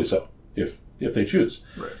forcibly so, if they choose.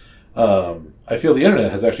 Right. I feel the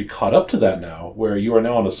internet has actually caught up to that now, where you are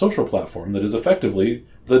now on a social platform that is effectively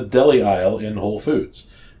the deli aisle in Whole Foods.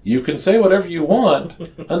 You can say whatever you want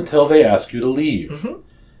until they ask you to leave. Mm-hmm.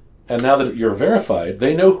 And now that you're verified,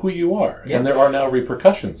 they know who you are. Yep. And there are now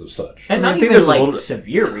repercussions of such. And I think there's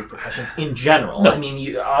severe repercussions in general. No. I mean,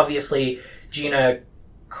 you obviously, Gina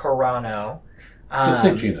Carano. Just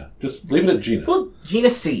say Gina. Just leave it at Gina. Well, Gina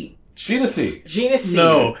C. Gina C. Gina C.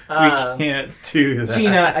 No, we can't do that.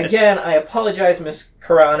 Gina, again, I apologize, Miss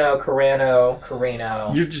Carano.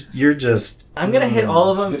 You're just. I'm gonna hit all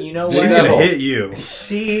of them. You know what? She's gonna hit you.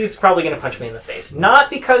 She's probably gonna punch me in the face. Not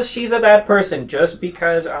because she's a bad person, just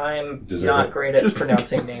because I'm not great at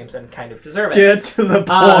pronouncing names and kind of deserve it. Get to the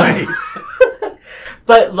point.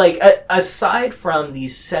 But like, aside from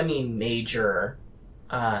these semi-major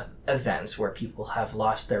events where people have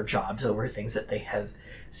lost their jobs over things that they have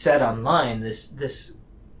said online,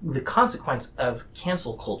 the consequence of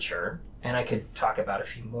cancel culture, and I could talk about a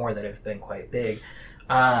few more that have been quite big,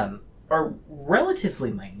 are relatively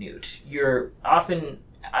minute.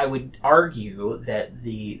 I would argue that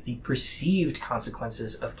the perceived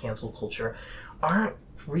consequences of cancel culture aren't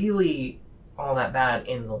really all that bad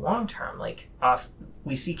in the long term. Like,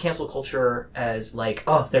 we see cancel culture as like,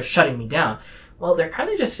 oh, they're shutting me down. Well, they're kind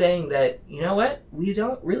of just saying that, you know what, we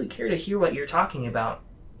don't really care to hear what you're talking about,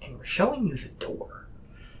 and we're showing you the door.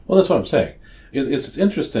 Well, that's what I'm saying. It's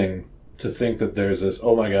interesting to think that there's this,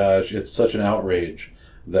 oh my gosh, it's such an outrage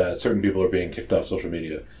that certain people are being kicked off social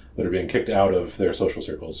media, that are being kicked out of their social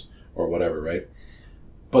circles or whatever, right?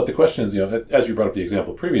 But the question is, as you brought up the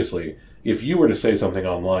example previously, if you were to say something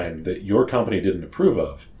online that your company didn't approve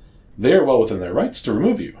of, they are well within their rights to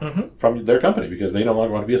remove you from their company because they no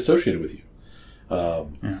longer want to be associated with you.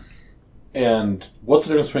 And what's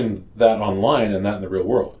the difference between that online and that in the real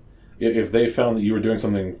world? If they found that you were doing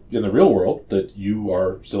something in the real world that you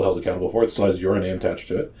are still held accountable for, it still has your name attached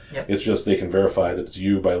to it. Yep. It's just they can verify that it's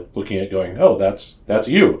you by looking at it going, oh, that's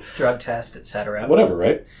you. Drug test, etc. Whatever,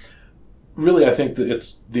 right? Really, I think that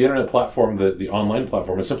it's the internet platform, the online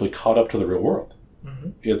platform, is simply caught up to the real world. Mm-hmm.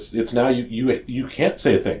 It's now you can't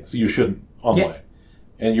say things you shouldn't online,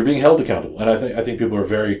 and you're being held accountable. And I think people are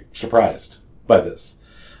very surprised by this,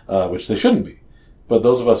 which they shouldn't be. But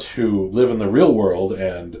those of us who live in the real world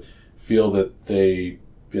and feel that they,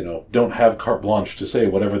 don't have carte blanche to say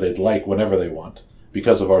whatever they'd like whenever they want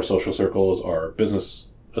because of our social circles, our business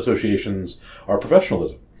associations, our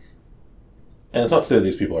professionalism. And it's not to say that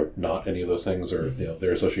these people are not any of those things or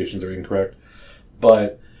their associations are incorrect,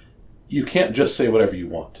 but you can't just say whatever you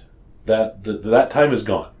want. That time is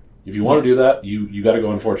gone. If you want to do that, you got to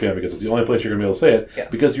go on 4chan because it's the only place you're going to be able to say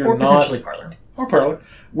it because you're not... Or potentially Parler. Or Parler.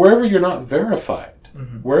 Wherever you're not verified.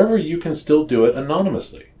 Wherever you can still do it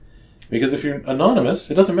anonymously. Because if you're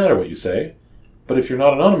anonymous, it doesn't matter what you say. But if you're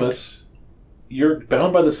not anonymous, you're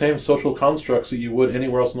bound by the same social constructs that you would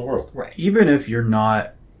anywhere else in the world. Right. Even if you're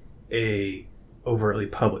not a overtly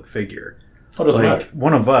public figure. Oh, it doesn't matter.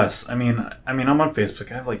 One of us, I'm on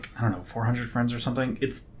Facebook. I have 400 friends or something.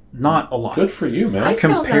 It's not a lot. Good for you, man. I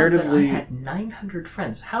comparatively, found out that I had 900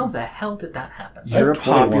 friends. How the hell did that happen? You're a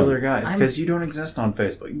popular guy. It's because you don't exist on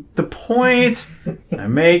Facebook. The point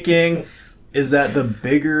I'm making is that the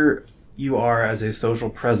bigger you are as a social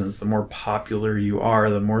presence, the more popular you are,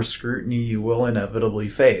 the more scrutiny you will inevitably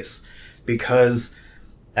face. Because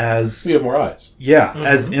as... You have more eyes. Yeah.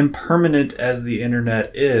 As impermanent as the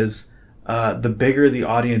internet is, the bigger the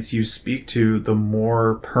audience you speak to, the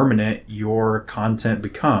more permanent your content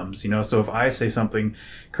becomes. So if I say something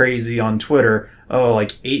crazy on Twitter,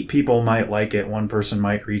 8 people might like it, 1 person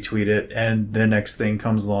might retweet it, and the next thing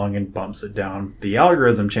comes along and bumps it down the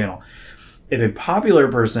algorithm channel. If a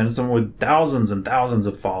popular person, someone with thousands and thousands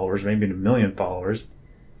of followers, maybe 1 million followers,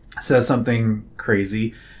 says something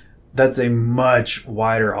crazy, that's a much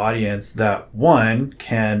wider audience that 1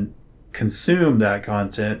 can consume that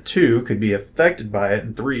content, 2 could be affected by it,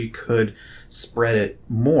 and 3 could spread it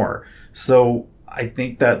more. So I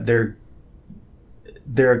think that there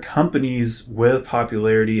accompanies with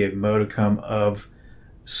popularity a modicum of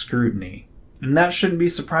scrutiny, and that shouldn't be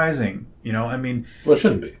surprising. Well, it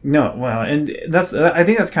shouldn't be. No, well, and I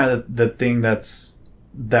think that's kind of the thing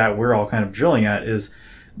that we're all kind of drilling at is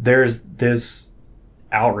there's this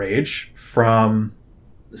outrage from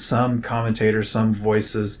some commentators, some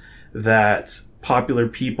voices, that popular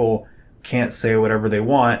people can't say whatever they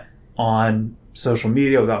want on social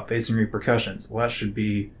media without facing repercussions. Well, that should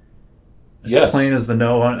be as plain as the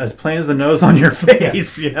nose on your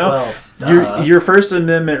face. Well, your First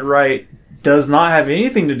Amendment right does not have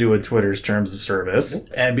anything to do with Twitter's terms of service,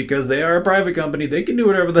 and because they are a private company, they can do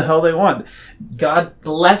whatever the hell they want. God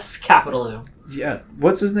bless capitalism. Yeah,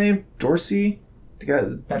 what's his name? Dorsey, the guy,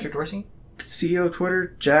 Patrick Dorsey, CEO of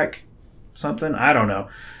Twitter, Jack something. I don't know.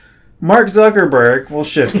 Mark Zuckerberg, we'll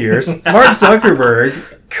shift gears. Mark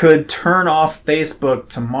Zuckerberg could turn off Facebook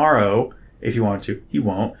tomorrow if he wanted to. He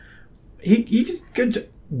won't. He's good,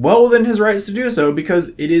 well within his rights to do so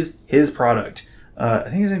because it is his product. I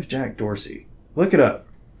think his name's Jack Dorsey. Look it up.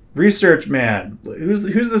 Research man. Who's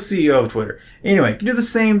the CEO of Twitter? Anyway, can do the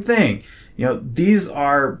same thing. These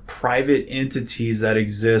are private entities that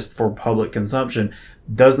exist for public consumption.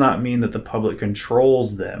 Does not mean that the public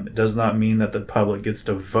controls them. It does not mean that the public gets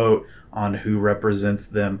to vote on who represents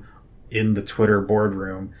them in the Twitter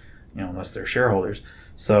boardroom, unless they're shareholders.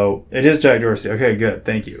 So it is Jack Dorsey. Okay, good.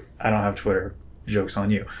 Thank you. I don't have Twitter. Joke's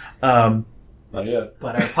on you. Not yet.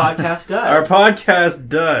 But our podcast does. Our podcast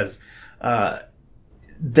does.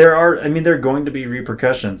 There are going to be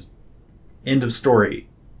repercussions. End of story.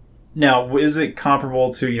 Now, is it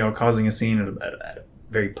comparable to, causing a scene at a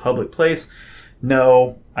very public place?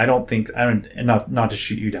 No, I don't think. Not to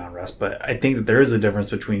shoot you down, Russ, but I think that there is a difference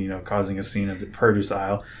between causing a scene at the produce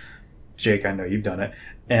aisle. Jake, I know you've done it,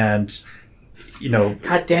 and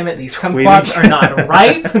God damn it, these kumquats are not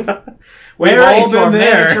right. We've all is your been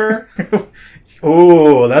there. manager?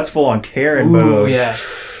 Oh, that's full on Karen Ooh, mode. yeah.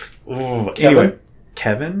 Ooh. Kevin? Anyway,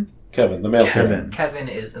 Kevin? Kevin, the male Kevin. Kevin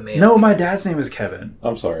is the male. No, my dad's name is Kevin.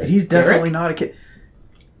 I'm sorry. He's definitely not a kid.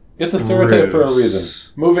 It's a stereotype for a Bruce.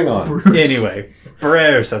 reason. Moving on. Bruce. Anyway,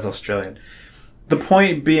 Bruce, that's Australian. The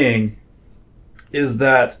point being is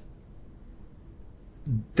that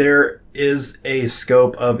there is a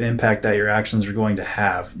scope of impact that your actions are going to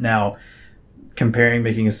have. Now, comparing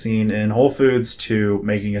making a scene in Whole Foods to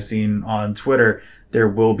making a scene on Twitter, there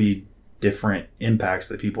will be different impacts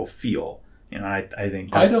that people feel. You know, I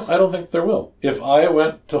think I don't think there will. If I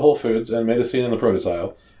went to Whole Foods and made a scene in the produce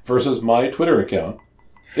aisle versus my Twitter account,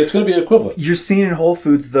 it's going to be equivalent. Your scene in Whole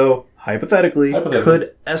Foods, though, hypothetically,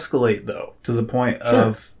 could escalate, though, to the point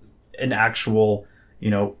of an actual,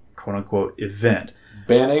 quote-unquote event.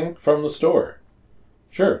 Banning from the store.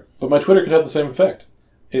 Sure. But my Twitter could have the same effect.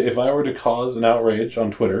 If I were to cause an outrage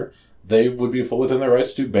on Twitter, they would be within their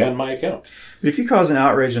rights to ban my account. But if you cause an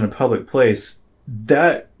outrage in a public place,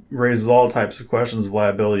 that raises all types of questions of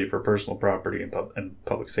liability for personal property and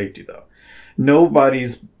public safety, though.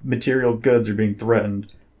 Nobody's material goods are being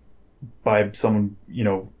threatened by someone,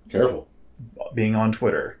 Careful. being on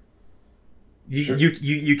Twitter. Sure.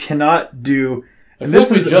 You cannot do... I And feel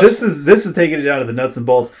this like is taking it down to the nuts and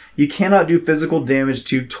bolts. You cannot do physical damage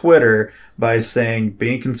to Twitter by saying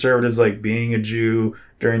being conservatives like being a Jew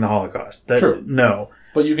during the Holocaust. True. No.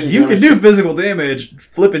 But you can do physical damage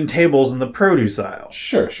flipping tables in the produce aisle.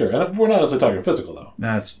 Sure. And we're not necessarily talking physical, though.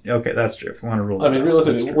 That's okay. That's true. If we want to rule, I mean,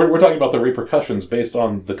 realistically, we're talking about the repercussions based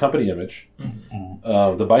on the company image,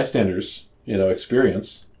 the bystanders,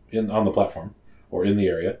 experience on the platform or in the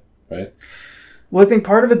area, right? Well, I think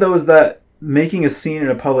part of it though is that making a scene in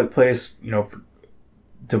a public place,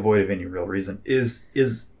 devoid of any real reason,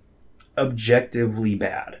 is objectively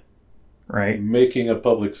bad, right? Making a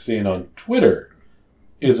public scene on Twitter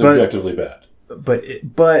is objectively bad.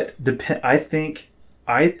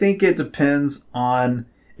 I think it depends on,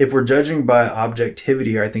 if we're judging by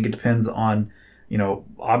objectivity, I think it depends on,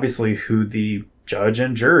 obviously who the judge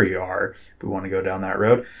and jury are, if we want to go down that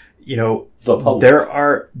road. The public.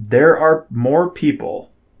 There are more people.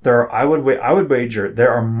 I would wager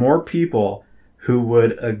there are more people who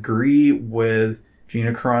would agree with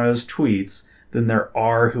Gina Carano's tweets than there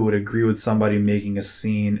are who would agree with somebody making a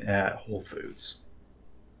scene at Whole Foods.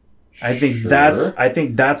 I think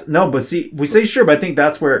that's no, but see, we say sure, but I think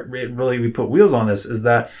that's where we put wheels on this, is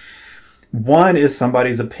that one is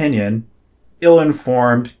somebody's opinion,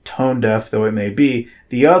 ill-informed, tone-deaf though it may be.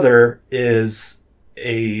 The other is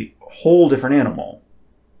a whole different animal.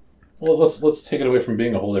 Well, let's take it away from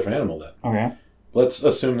being a whole different animal then. Okay. Let's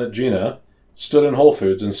assume that Gina stood in Whole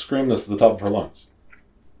Foods and screamed this at the top of her lungs,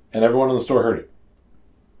 and everyone in the store heard it.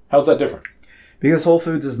 How's that different? Because Whole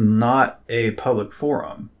Foods is not a public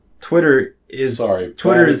forum. Twitter is. Sorry,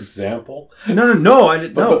 Twitter bad is example. No. I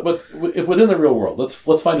didn't. No. But if within the real world, let's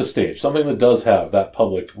find a stage, something that does have that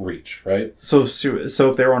public reach, right? So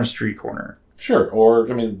if they're on a street corner. Sure. Or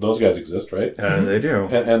those guys exist, right? They do.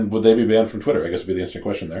 And would they be banned from Twitter? I guess would be the interesting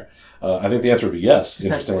question there. I think the answer would be yes.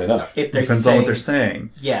 Interestingly enough, If they're Depends on what they're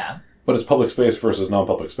saying. Yeah. but it's public space versus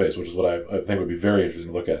non-public space, which is what I think would be very interesting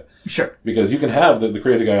to look at. Sure. Because you can have the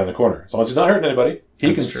crazy guy on the corner, as long as he's not hurting anybody.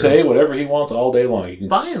 He can say whatever he wants all day long. He can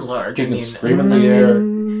By and large, he can scream in the air.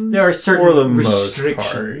 there are For the certain most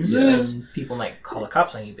restrictions, part, yes. and people might call the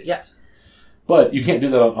cops on you, but yes. But you can't do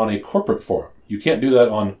that on a corporate forum. You can't do that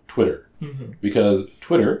on Twitter. Mm-hmm. Because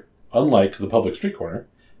Twitter, unlike the public street corner,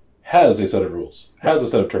 has a set of rules, has a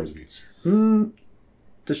set of terms of use.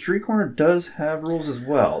 The street corner does have rules as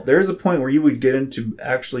well. There is a point where you would get into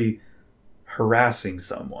actually harassing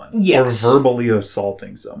someone Yes. or verbally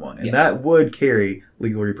assaulting someone, and Yes. that would carry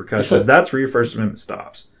legal repercussions. should. That's where your First Amendment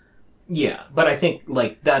stops. Yeah, but I think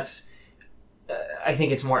that's. I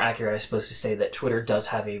think it's more accurate, I suppose, to say that Twitter does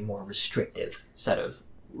have a more restrictive set of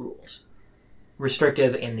rules.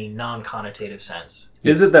 Restrictive in the non-connotative sense.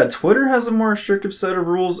 Is it that Twitter has a more restrictive set of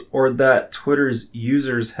rules, or that Twitter's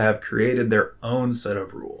users have created their own set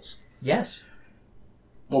of rules? Yes.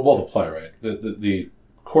 Well, both apply, right? The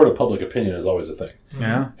court of public opinion is always a thing.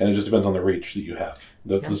 Yeah. And it just depends on the reach that you have.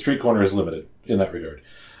 The street corner is limited in that regard,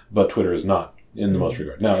 but Twitter is not in the most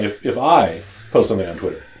regard. Now, if I post something on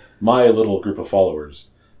Twitter, my little group of followers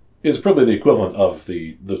is probably the equivalent of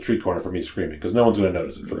the street corner for me screaming, because no one's going to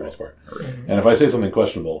notice it for the most part. Right. And if I say something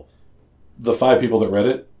questionable, the 5 people that read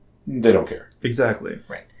it, they don't care. Exactly.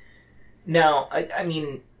 Right. Now, I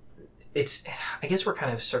mean, it's. I guess we're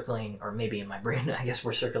kind of circling, or maybe in my brain, I guess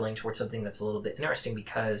we're circling towards something that's a little bit interesting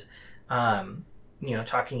because,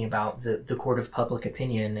 talking about the court of public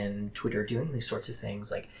opinion and Twitter doing these sorts of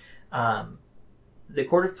things, like, The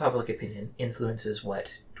court of public opinion influences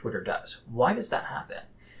what Twitter does. Why does that happen?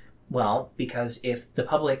 Well, because if the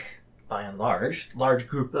public, by and large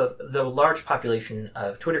large population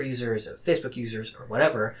of Twitter users, of Facebook users, or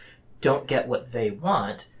whatever, don't get what they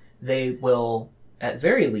want, they will, at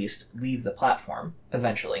very least, leave the platform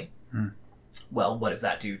eventually. Well, what does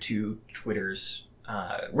that do to Twitter's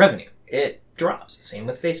revenue? It drops. Same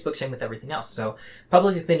with Facebook, same with everything else. So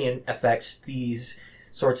public opinion affects these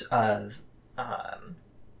sorts of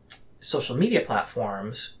social media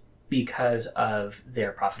platforms because of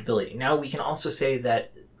their profitability. Now, we can also say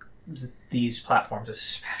that these platforms,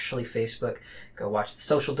 especially Facebook, go watch The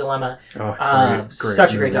Social Dilemma. Great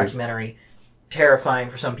such a great documentary. Terrifying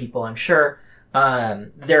for some people, I'm sure.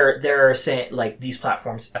 They're saying, like, these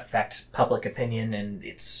platforms affect public opinion, and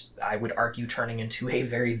it's, I would argue, turning into a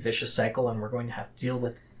very vicious cycle, and we're going to have to deal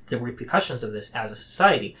with the repercussions of this as a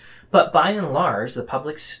society. But by and large, the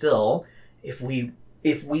public still, if we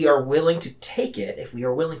are willing to take it, if we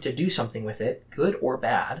are willing to do something with it, good or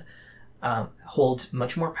bad, holds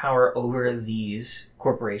much more power over these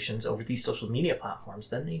corporations, over these social media platforms,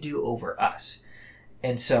 than they do over us.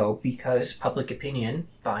 And so, because public opinion,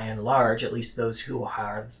 by and large, at least those who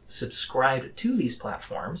have subscribed to these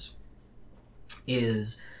platforms,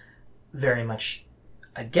 is very much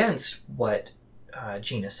against what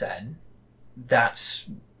Gina said, that's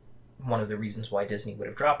one of the reasons why Disney would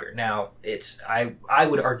have dropped her. Now, I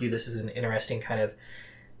would argue this is an interesting kind of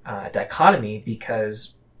dichotomy,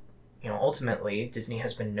 because, you know, ultimately Disney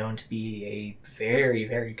has been known to be a very,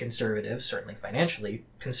 very conservative, certainly financially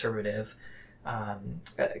conservative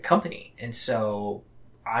company. And so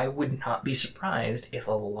I would not be surprised if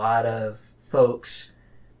a lot of folks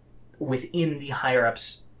within the higher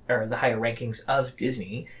ups or the higher rankings of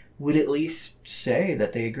Disney would at least say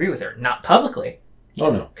that they agree with her. Not publicly.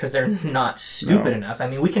 Oh no, because they're not stupid enough. I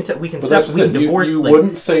mean, we can divorce. You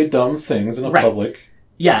wouldn't say dumb things in a public.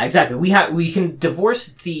 Yeah, exactly. We can divorce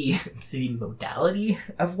the modality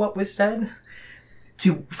of what was said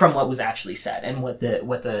from what was actually said and what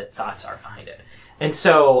the thoughts are behind it. And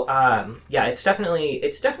so, it's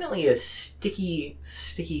definitely a sticky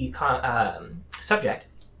subject.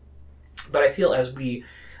 But I feel as we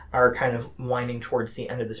are kind of winding towards the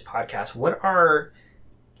end of this podcast, what are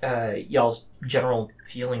y'all's general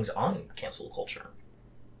feelings on cancel culture?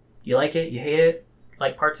 You like it? You hate it?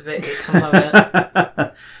 Like parts of it? Hate some of it?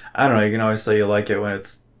 I don't know. You can always say you like it when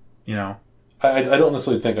it's, you know. I don't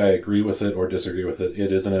necessarily think I agree with it or disagree with it.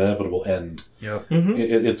 It is an inevitable end. Yep. Mm-hmm.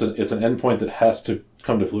 It's an end point that has to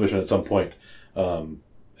come to fruition at some point,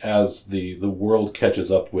 as the world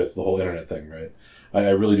catches up with the whole internet thing, right? I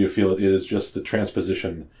really do feel it is just the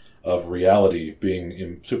transposition of reality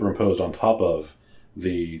being superimposed on top of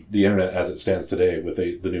the internet as it stands today with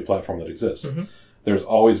the new platform that exists. Mm-hmm. There's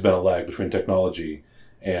always been a lag between technology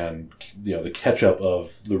and, you know, the catch up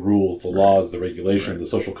of the rules, the laws, the regulation, the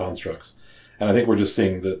social constructs. And I think we're just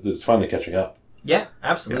seeing that it's finally catching up. Yeah,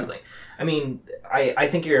 absolutely. Yeah. I mean, I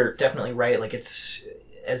think you're definitely right. Like, it's,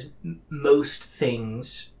 as most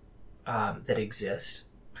things that exist,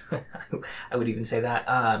 I would even say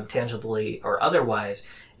that, tangibly or otherwise,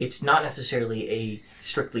 it's not necessarily a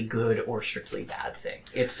strictly good or strictly bad thing.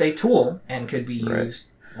 It's a tool and could be used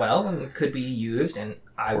well and could be used, and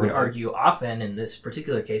I would argue often, in this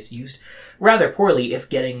particular case, used rather poorly, if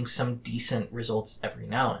getting some decent results every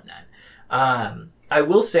now and then. I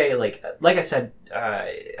will say, like I said,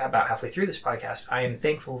 about halfway through this podcast, I am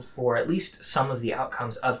thankful for at least some of the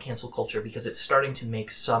outcomes of cancel culture, because it's starting to make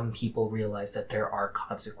some people realize that there are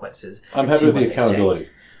consequences. I'm happy with the accountability.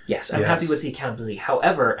 Yes, I'm happy with the accountability.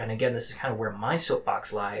 However, and again, this is kind of where my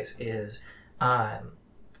soapbox lies, is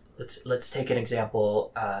let's take an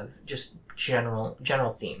example of just general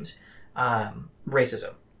themes.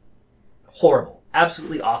 Racism. Horrible.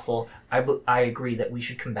 Absolutely awful. I agree that we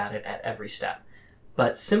should combat it at every step.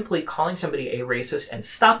 But simply calling somebody a racist and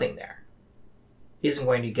stopping there isn't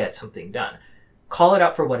going to get something done. Call it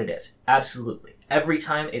out for what it is. Absolutely. Every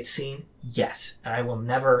time it's seen, yes. And I will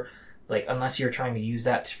never, unless you're trying to use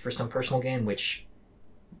that for some personal gain, which,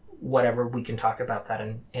 whatever, we can talk about that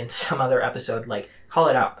in some other episode, call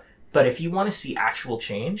it out. But if you want to see actual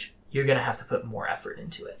change, you're going to have to put more effort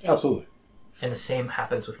into it. Absolutely. And the same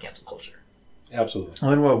happens with cancel culture. Absolutely.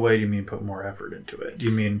 Well, in what way do you mean put more effort into it? Do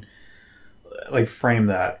you mean, frame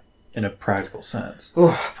that in a practical sense? Ooh,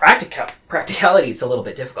 practicality, it's a little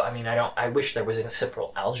bit difficult. I mean, I wish there was a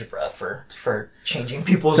simple algebra for changing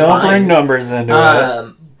people's minds. Don't bring numbers into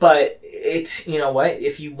it. But it's, you know what?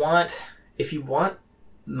 If you want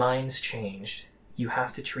minds changed, you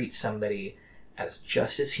have to treat somebody as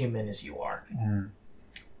just as human as you are.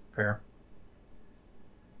 Fair.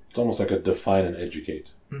 It's almost like a define and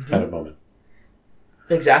educate kind of moment.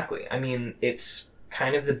 Exactly. I mean, it's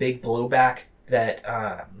kind of the big blowback that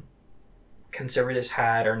conservatives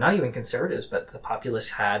had, or not even conservatives, but the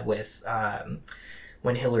populists had with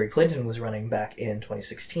when Hillary Clinton was running back in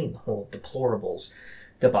 2016, the whole deplorables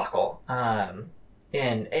debacle. And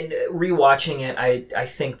rewatching it, I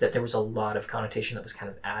think that there was a lot of connotation that was kind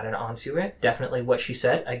of added onto it. Definitely what she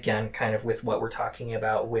said, again, kind of with what we're talking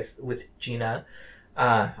about with Gina.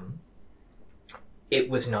 It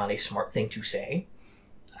was not a smart thing to say,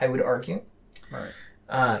 I would argue.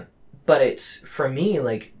 Right. But it's, for me,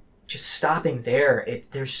 like, just stopping there,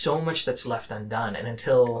 there's so much that's left undone. And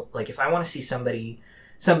until, like, if I want to see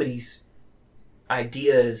somebody's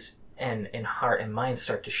ideas and heart and mind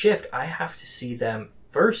start to shift, I have to see them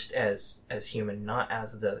first as human, not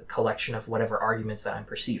as the collection of whatever arguments that I'm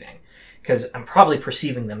perceiving, because I'm probably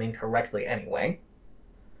perceiving them incorrectly anyway.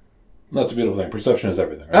 That's a beautiful thing. Perception is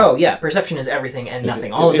everything. Right? Oh yeah, perception is everything and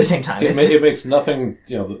nothing all at the same time. It makes nothing.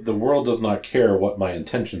 The world does not care what my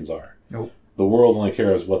intentions are. Nope. The world only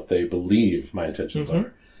cares what they believe my intentions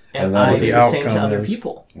are, and I do the same to other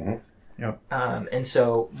people. Mm-hmm. Yep. And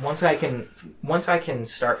so once I can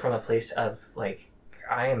start from a place of, like,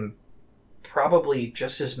 I am probably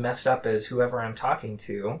just as messed up as whoever I'm talking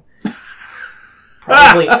to.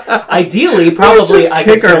 Probably, ideally, probably just I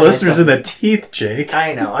kick can our listeners in the teeth, Jake.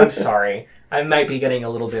 I know. I'm sorry. I might be getting a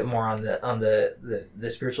little bit more on the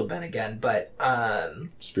spiritual bent again, but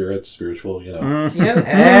spiritual, Yeah.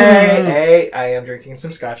 Hey, I am drinking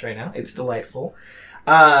some scotch right now. It's delightful.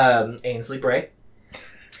 Ainsley Bray.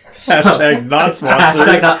 Hashtag not sponsored.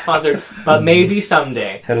 Hashtag not sponsored, but maybe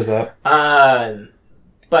someday. Head us up.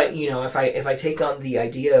 But if I take on the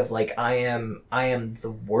idea of, like, I am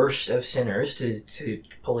the worst of sinners, to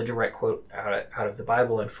pull a direct quote out of the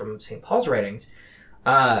Bible and from St. Paul's writings,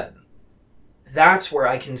 that's where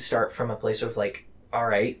I can start from a place of, like, all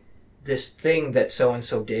right, this thing that so and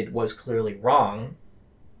so did was clearly wrong,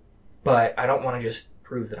 but I don't want to just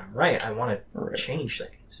prove that I'm right. I want to change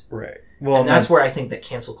things. Right. Well, and that's where I think that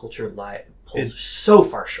cancel culture pulls so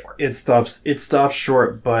far short. It stops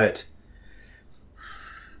short, but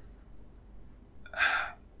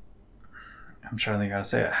I'm trying to think how to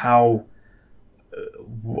say it. How?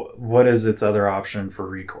 What is its other option for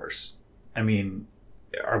recourse? I mean,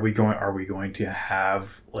 are we going to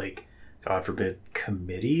have, like, God forbid,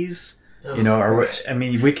 committees? We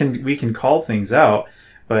can call things out,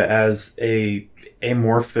 but as a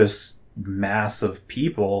amorphous mass of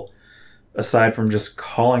people, aside from just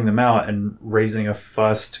calling them out and raising a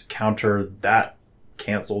fuss to counter that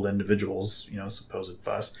canceled individual's, supposed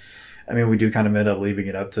fuss, I mean, we do kind of end up leaving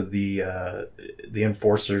it up to the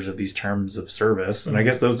enforcers of these terms of service. And I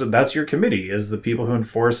guess that's your committee, is the people who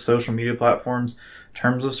enforce social media platforms'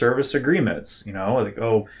 terms of service agreements. Like,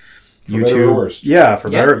 oh, for YouTube, better or worse. Yeah, for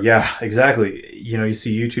better. Yeah, exactly. You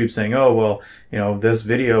see YouTube saying, oh, well, this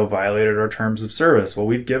video violated our terms of service. Well,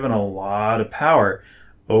 we've given a lot of power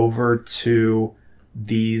over to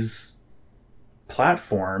these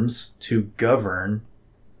platforms to govern,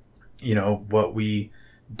 what we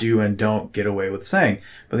do and don't get away with saying.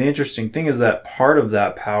 But the interesting thing is that part of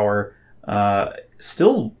that power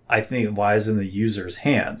still, I think, lies in the user's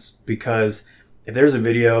hands, because if there's a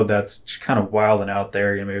video that's just kind of wild and out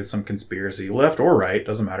there, maybe some conspiracy, left or right,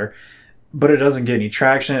 doesn't matter, but it doesn't get any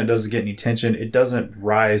traction, it doesn't get any attention, it doesn't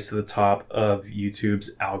rise to the top of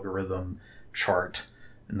YouTube's algorithm chart.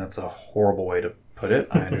 And that's a horrible way to put it.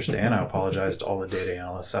 I understand. I apologize to all the data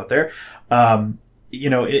analysts out there.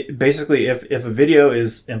 It basically, if a video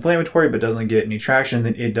is inflammatory but doesn't get any traction,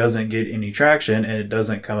 then it doesn't get any traction and it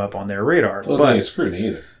doesn't come up on their radar. Well, it doesn't get scrutiny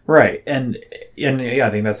either. Right. And yeah, I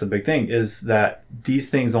think that's the big thing, is that these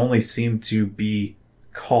things only seem to be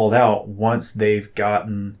called out once they've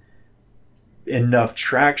gotten enough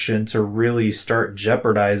traction to really start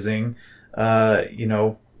jeopardizing,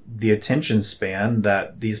 the attention span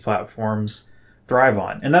that these platforms thrive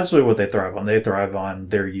on. And that's really what they thrive on. They thrive on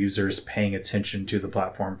their users paying attention to the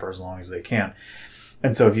platform for as long as they can.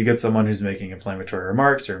 And so if you get someone who's making inflammatory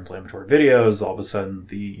remarks or inflammatory videos, all of a sudden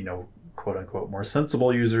the, quote unquote, more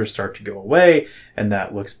sensible users start to go away, and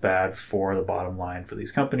that looks bad for the bottom line for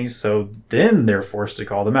these companies. So then they're forced to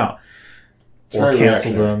call them out or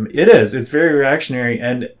cancel them. It is. It's very reactionary,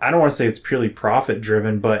 and I don't want to say it's purely profit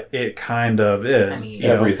driven, but it kind of is.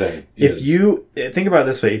 Everything. If you think about it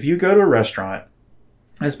this way, if you go to a restaurant,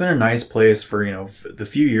 it's been a nice place for, the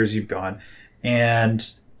few years you've gone, and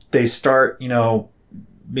they start,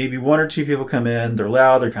 maybe one or two people come in, they're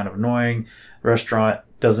loud, they're kind of annoying, the restaurant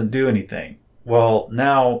doesn't do anything. Well,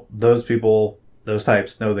 now those people those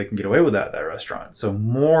types know they can get away with that at that restaurant. So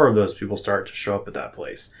more of those people start to show up at that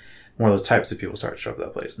place. More of those types of people start to show up at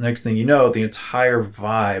that place. Next thing you know, the entire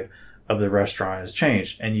vibe of the restaurant has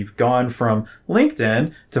changed. And you've gone from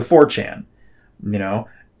LinkedIn to 4chan,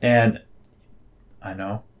 and I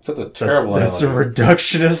know. That's a terrible That's a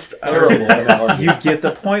reductionist. Terrible analogy. You get the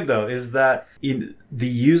point, though, is that the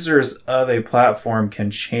users of a platform can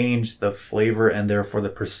change the flavor and therefore the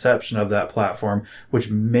perception of that platform, which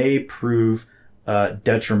may prove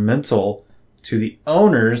detrimental to the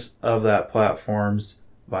owners of that platform's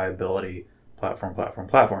viability.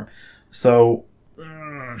 Platform. So,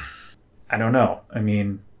 I don't know. I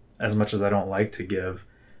mean, as much as I don't like to give,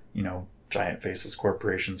 giant faceless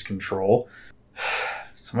corporations control,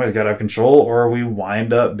 somebody's got to have control, or we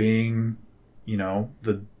wind up being,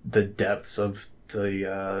 the depths of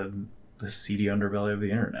the seedy underbelly of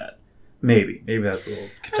the internet. Maybe that's a little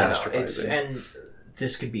catastrophizing. And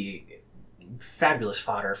this could be fabulous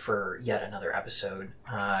fodder for yet another episode.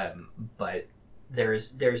 But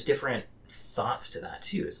there's different thoughts to that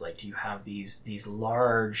too. It's like, do you have these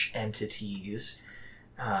large entities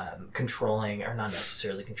controlling, or not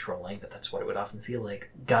necessarily controlling, but that's what it would often feel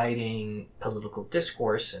like, guiding political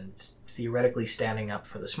discourse and theoretically standing up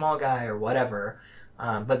for the small guy or whatever.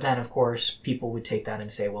 But then, of course, people would take that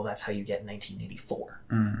and say, well, that's how you get 1984.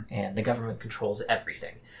 And the government controls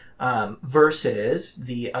everything. Versus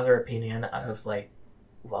the other opinion of like,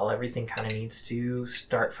 well, everything kind of needs to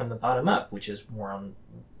start from the bottom up, which is more on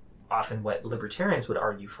often what libertarians would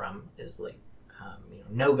argue from, is like,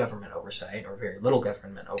 no government oversight or very little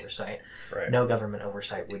government oversight. Right. No government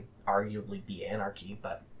oversight would arguably be anarchy,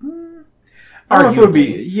 but I don't know if it would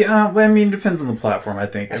be. Yeah, I mean, it depends on the platform, I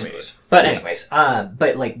think. I suppose. But anyways,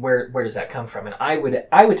 but like, where does that come from? And I would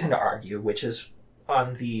tend to argue, which is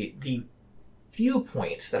on the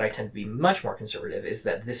viewpoints that I tend to be much more conservative, is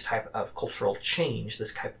that this type of cultural change,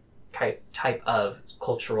 this type of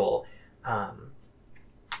cultural, I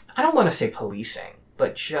don't want to say policing,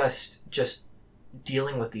 but just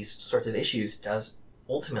dealing with these sorts of issues does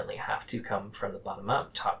ultimately have to come from the bottom up.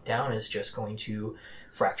 Top down is just going to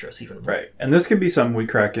fracture us even more. Right. And this could be something we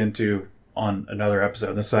crack into on another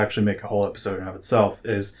episode. This will actually make a whole episode in and of itself,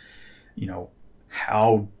 is,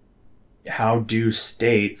 how do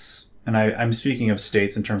states, and I'm speaking of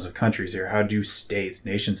states in terms of countries here, how do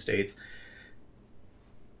nation states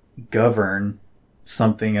govern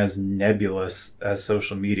something as nebulous as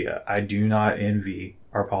social media? I do not envy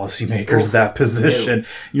our policymakers that position.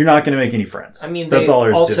 You're not going to make any friends. I mean, that's all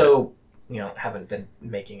there is to it. Also, haven't been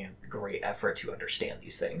making a great effort to understand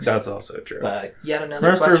these things. That's also true. But yet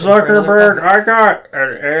another Mr. Zuckerberg, I got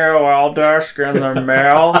an AOL desk in the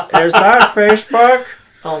mail. Is that Facebook?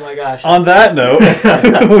 Oh my gosh. On that note,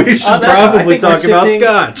 we should probably talk about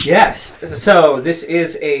Scotch. Yes. So this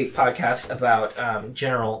is a podcast about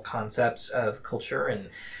general concepts of culture and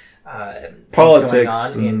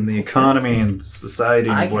politics and the economy and society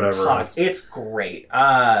and whatever else. It's great.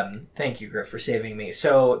 Thank you, Griff, for saving me.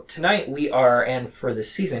 So tonight and for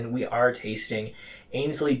this season, we are tasting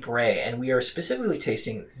Ainsley Bray, and we are specifically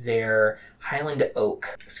tasting their Highland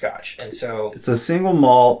Oak Scotch. And so it's a single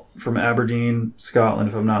malt from Aberdeen, Scotland,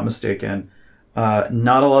 if I'm not mistaken.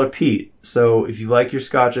 Not a lot of peat. So if you like your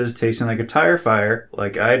scotches tasting like a tire fire,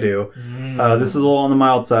 like I do, this is a little on the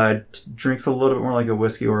mild side. Drinks a little bit more like a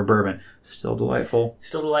whiskey or a bourbon. Still delightful.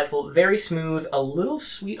 Very smooth. A little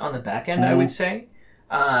sweet on the back end, I would say.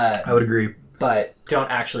 I would agree. But don't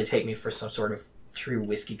actually take me for some sort of true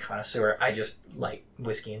whiskey connoisseur. I just like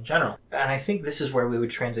whiskey in general. And I think this is where we would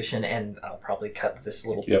transition, and I'll probably cut this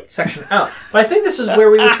little section out. But I think this is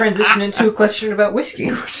where we would transition into a question about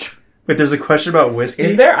whiskey. Wait, there's a question about whiskey?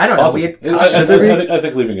 Is there? I don't know. I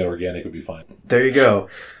think leaving it organic would be fine. There you go.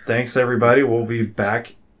 Thanks, everybody. We'll be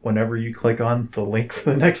back whenever you click on the link for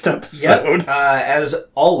the next episode. Yep. As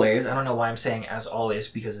always, I don't know why I'm saying as always,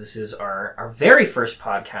 because this is our very first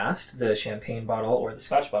podcast. The champagne bottle or the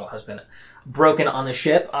Scotch bottle has been broken on the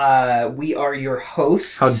ship. We are your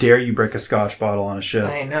hosts. How dare you break a Scotch bottle on a ship?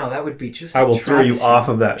 I know, that would be just I will throw you off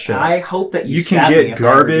of that ship. I hope that you can get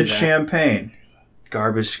garbage champagne.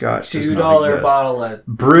 Garbage Scotch. $2 bottle of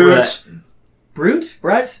Brut.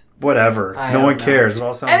 Brut? Whatever. No one cares. It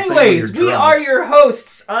all sounds Anyways, we are your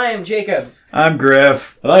hosts. I am Jacob. I'm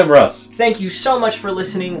Griff. And I'm Russ. Thank you so much for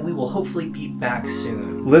listening. We will hopefully be back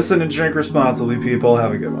soon. Listen and drink responsibly, people.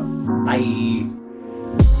 Have a good one. Bye.